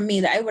even for me,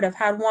 that I would have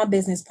had one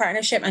business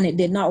partnership and it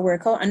did not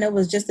work out, and it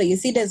was just like, you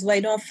see, this way,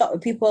 don't fuck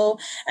with people,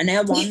 and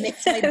I want to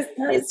mix my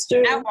business.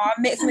 I want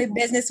to mix my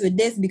business with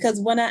this because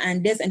one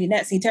and this and the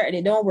next and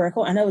it don't work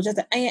out, and I was just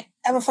like, I ain't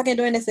ever fucking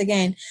doing this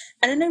again.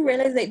 And then I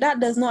realized like that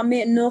does not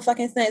make no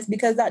fucking sense,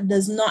 because that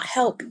does not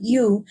help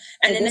you,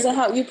 and it doesn't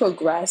help you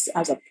progress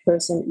as a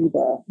person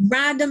either.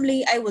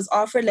 Randomly, I was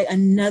offered like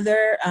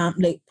another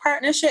like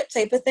partnership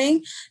type of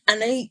thing,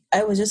 and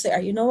I was just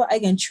like, you know what, I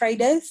can try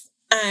this.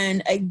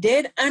 And I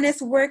did, and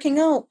it's working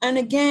out. And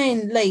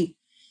again, like,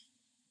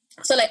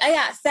 so like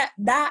I accept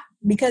that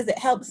because it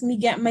helps me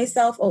get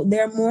myself out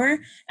there more,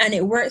 and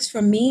it works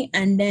for me.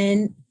 And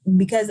then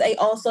because I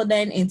also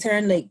then in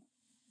turn like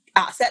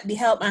accept the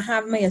help and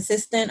have my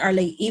assistant, or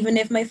like even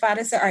if my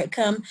father said, all right,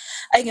 come,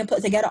 I can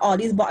put together all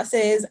these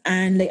boxes,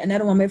 and like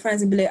another one of my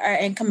friends would be like, all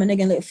right, and come and I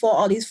can like fold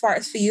all these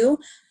farts for you.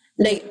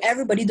 Like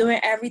everybody doing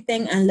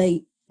everything, and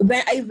like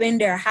when I win,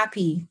 they're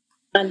happy.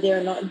 And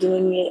they're not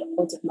doing it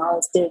out of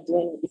malice. They're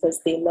doing it because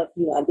they love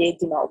you and they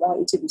do not want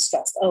you to be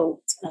stressed out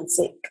and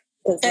sick.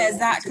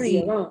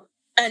 Exactly.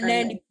 And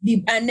then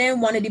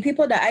one of the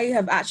people that I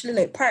have actually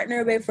like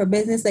partnered with for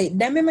business, like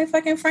them in my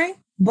fucking friend,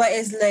 but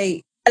it's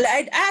like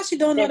I actually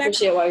don't know that.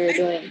 Appreciate what you're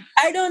doing.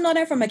 I don't know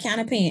that from a can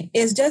of paint.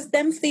 It's just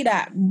them see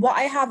that what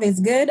I have is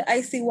good.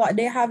 I see what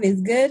they have is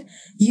good.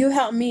 You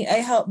help me, I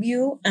help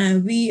you,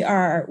 and we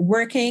are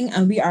working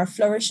and we are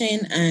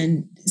flourishing.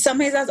 And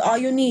sometimes that's all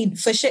you need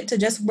for shit to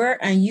just work.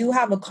 And you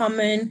have a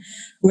common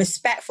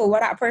respect for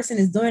what that person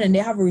is doing, and they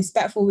have a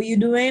respect for what you're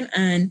doing,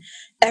 and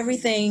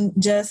everything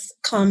just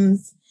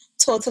comes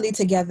totally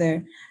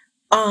together.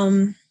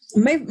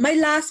 My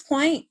last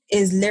point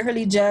is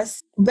literally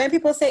just when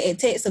people say it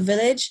takes a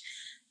village,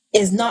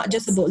 it's not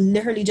just about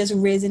literally just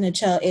raising a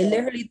child. It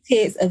literally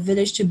takes a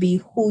village to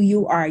be who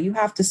you are. You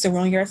have to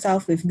surround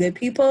yourself with good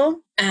people,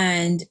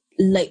 and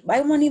like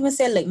I won't even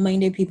say like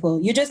minded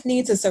people. You just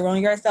need to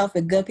surround yourself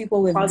with good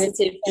people, with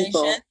positive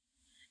people.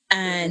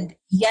 And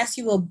yes,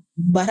 you will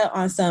butter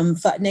on some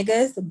fuck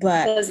niggas,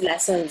 but because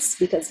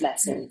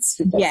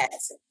lessons.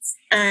 Yes.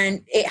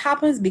 And it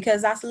happens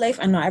because that's life,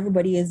 and not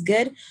everybody is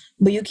good,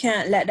 but you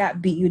can't let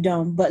that beat you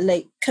down. But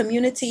like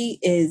community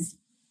is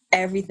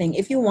everything.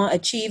 If you want to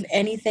achieve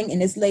anything in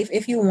this life,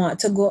 if you want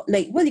to go,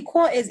 like what the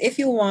quote is, if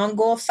you want to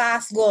go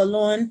fast, go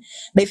alone.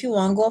 But if you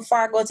want to go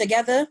far, go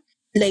together.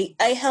 Like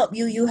I help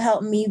you, you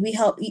help me, we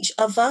help each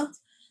other.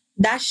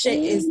 That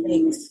shit is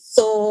like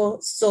so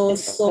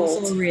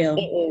real.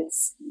 It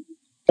is.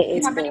 It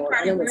is cool.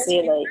 I would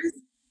say like,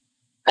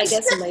 I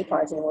guess in my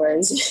parting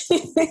words, I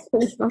guess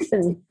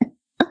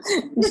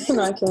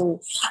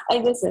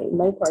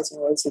my parting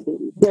words would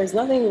be, there's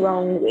nothing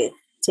wrong with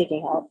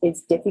taking help.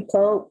 It's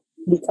difficult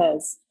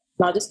because,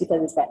 not just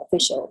because it's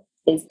beneficial,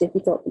 it's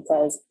difficult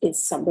because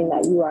it's something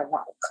that you are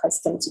not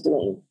accustomed to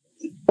doing.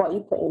 What you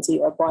put into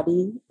your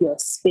body, your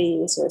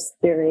space, your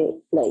spirit,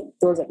 like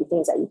those are the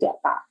things that you get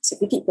back. So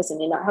if you keep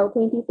listening, not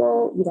helping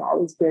people, you don't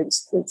always be, if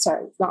you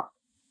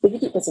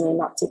keep listening,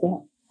 not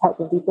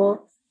helping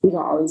people, you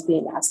don't always be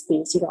in that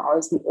space. You don't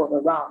always be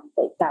overwhelmed.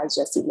 Like that's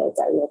just the life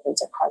that you're going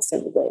to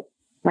constantly live.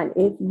 And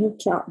if you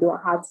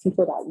don't have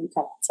people that you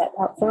can accept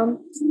help from,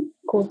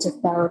 go to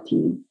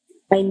therapy.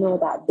 I know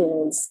that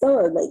there's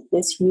still like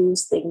this huge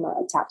stigma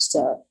attached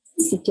to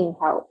seeking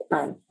help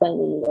and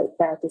finding like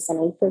therapists. And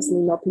I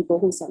personally know people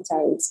who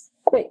sometimes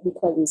quit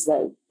because it's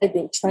like, I've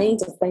been trying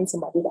to find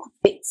somebody that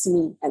fits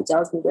me and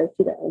tells me where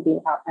to go and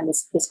being out, and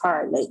it's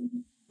hard. Like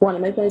one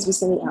of my friends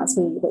recently asked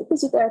me, like,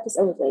 who's your therapist?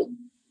 I was like,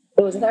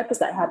 it was a therapist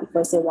that I had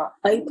before. So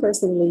I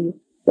personally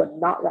would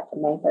not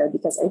recommend her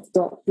because I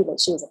don't feel like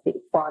she was a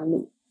fit for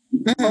me.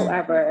 Mm-hmm.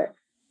 However,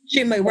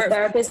 she may work.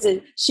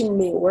 She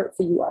may work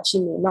for you or she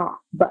may not.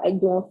 But I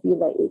don't feel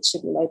like it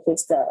should be my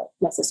place to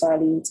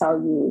necessarily tell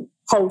you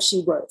how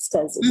she works,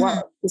 because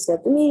it's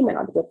good for me, it might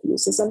not be good for you.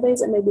 So some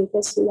days it may be a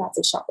place where you have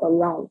to shop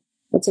around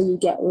until you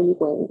get really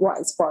going. What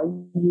is for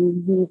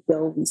you, you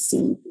will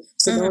receive.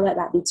 So don't let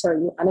that deter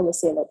you. And I would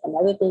say like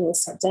another thing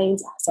is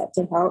sometimes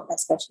accepting help,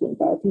 especially in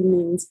therapy,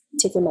 means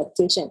taking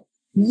medication.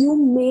 You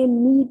may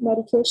need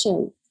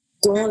medication.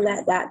 Don't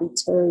let that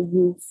deter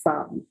you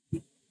from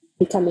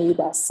becoming your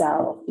best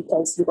self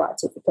because you got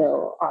to take a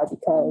pill or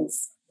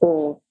because,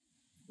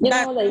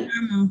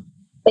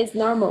 it's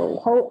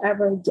normal.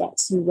 However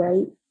gets you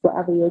right,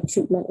 whatever your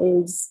treatment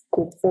is,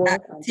 go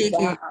forth and do that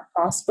and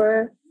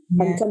prosper.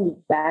 And become the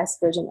best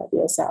version of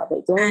yourself.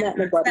 Like, don't let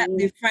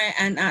nobody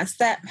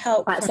accept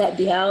help. Accept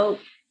the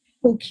help.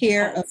 Who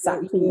care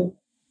about you?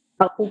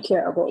 Who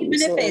care about you?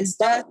 Even if it's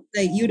just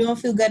like you don't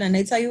feel good and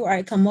they tell you, all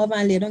right, come over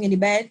and lay down in the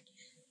bed.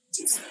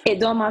 It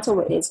don't matter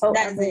what it is.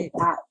 However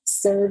that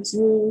serves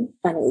you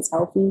and it's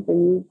healthy for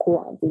you,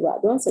 go and do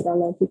that. Don't sit down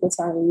and let people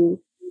telling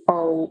you,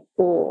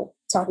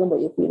 talking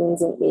about your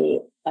feelings and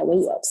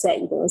when you're upset,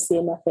 you don't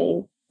say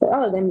nothing. But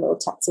all of them little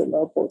toxic,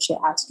 little bullshit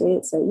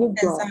aspects. So you're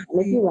grown. Exactly.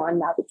 And if you want to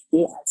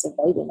navigate and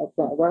survive in a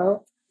grown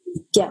world,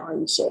 get on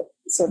your shit.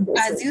 So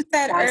as you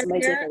said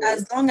earlier,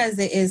 as long as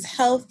it is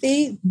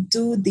healthy,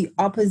 do the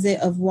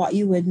opposite of what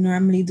you would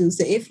normally do.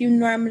 So if you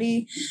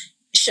normally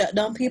shut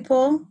down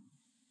people,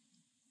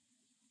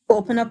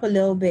 open up a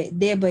little bit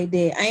day by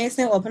day. I ain't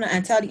saying open up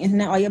and tell the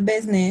internet all your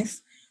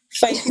business.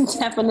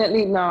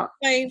 Definitely not.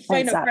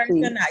 Find a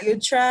person that you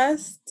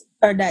trust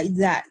or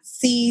that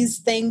sees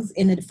things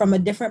from a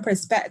different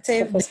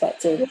perspective.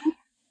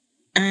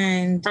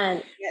 And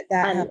get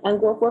that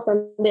and go forth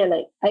from there.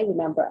 Like, I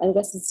remember, I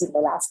guess this is the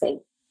last thing.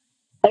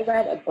 I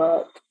read a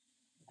book.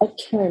 I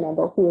can't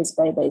remember who it's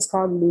by, but it's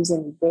called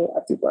Losing Weight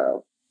of the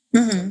World.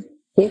 Mm-hmm.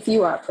 If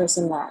you are a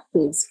person that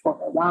is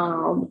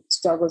overwhelmed,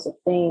 struggles with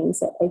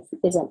things, that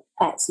is an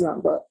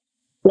excellent book.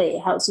 Like,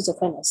 it helps you to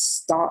kind of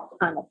stop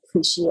and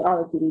appreciate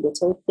all of the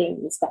little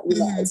things that we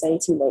let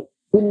anxiety, like,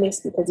 we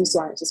miss because you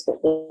so anxious for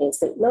things.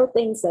 Like, little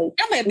things like,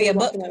 that might be a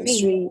book for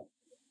me.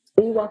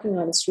 When you're walking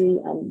on the street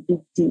and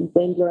the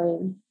wind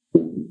blowing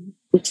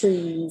the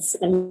trees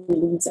and the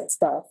leaves and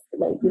stuff,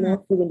 like, you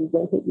know, feeling the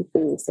wind hit your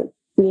face, like,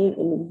 being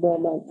in the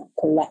moment and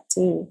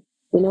collecting,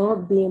 you know,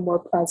 being more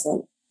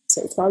present.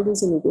 So it's called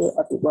Losing the Weight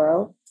of the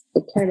World. I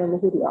can't remember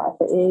who the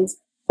author is,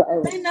 but I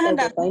will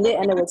find it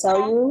and I will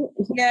tell you.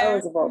 Yeah,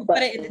 but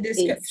put it in the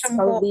description. It's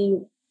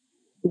probably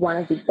one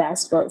of the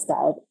best books that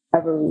I've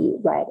ever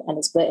read. And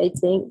it's but I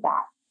think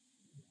that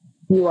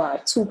you are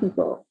two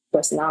people,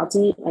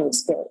 personality and your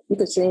spirit. You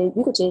could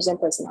change them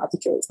personality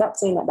traits. Stop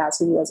saying that that's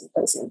who you are as a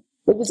person.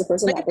 If it's a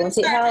person that don't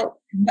take help.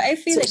 But I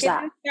feel like if you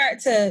start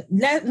to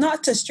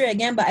not to stray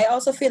again, but I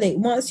also feel like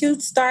once you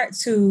start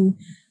to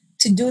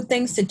do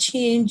things to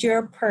change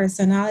your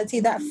personality,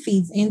 that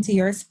feeds into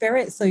your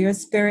spirit, so your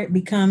spirit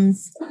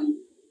becomes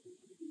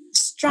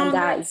stronger.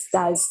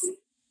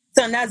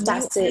 And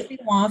that's it. You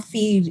want to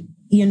feed,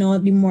 you know,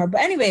 be more.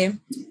 But anyway,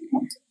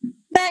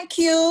 thank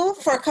you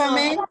for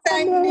coming.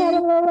 Thank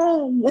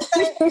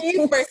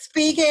you for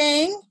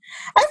speaking.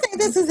 I think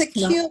this is a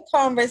cute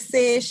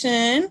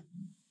conversation.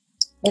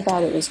 I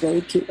thought it was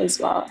very cute as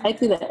well. I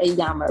feel like a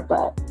yammer,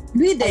 but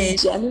we did. I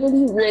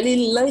genuinely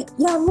really like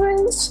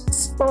yammers.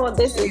 So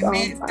this is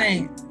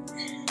amazing.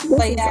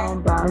 This is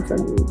on brand for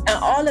me.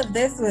 And all of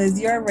this was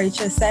your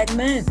Rachel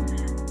segment.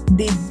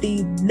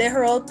 The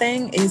literal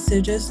thing is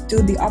to just do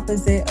the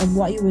opposite of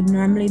what you would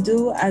normally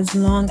do, as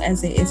long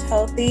as it is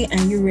healthy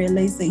and you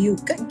realize that you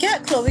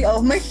get Chloe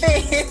off my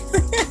face.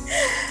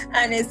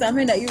 And it's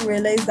something that you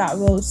realize that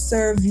will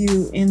serve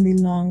you in the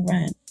long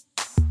run.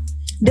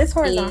 This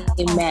horizontal.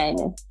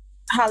 Amen.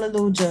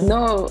 Hallelujah.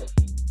 No,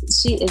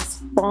 she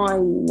is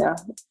fine.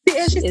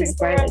 She is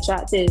very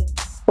attractive.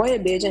 Boy,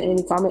 Beijing in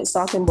the comments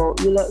talking about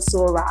you look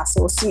so raw,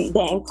 so sweet,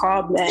 damn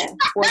carb man.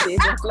 Boy,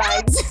 Beijing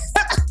flags.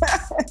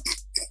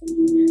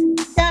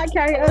 Can't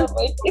carry us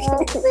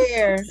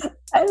there.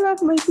 I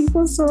love my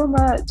people so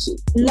much.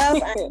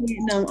 Love and hate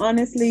them,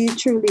 honestly,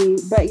 truly.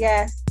 But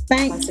yes,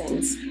 thanks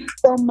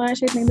so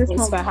much. I think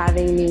thanks for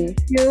having me.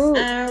 You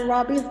and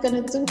Robbie's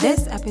gonna do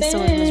this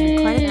episode was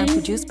recorded and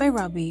produced by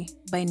Robbie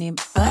by name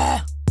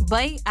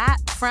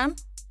from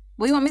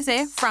what you want me to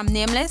say? From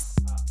Nameless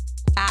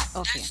at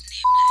okay.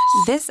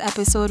 This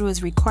episode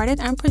was recorded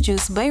and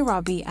produced by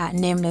Robbie at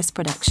Nameless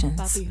Productions.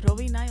 Papi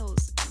Robbie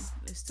Niles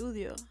in the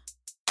studio.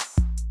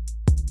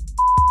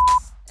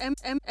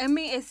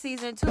 Emmy is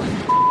season 2.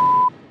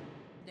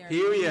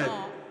 Period.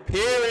 No.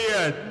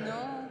 Period.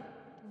 No.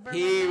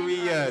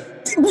 Period.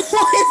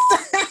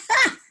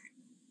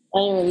 I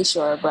ain't really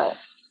sure, but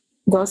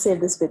don't save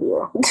this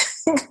video.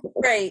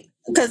 Right,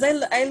 because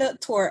I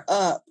look tore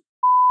up.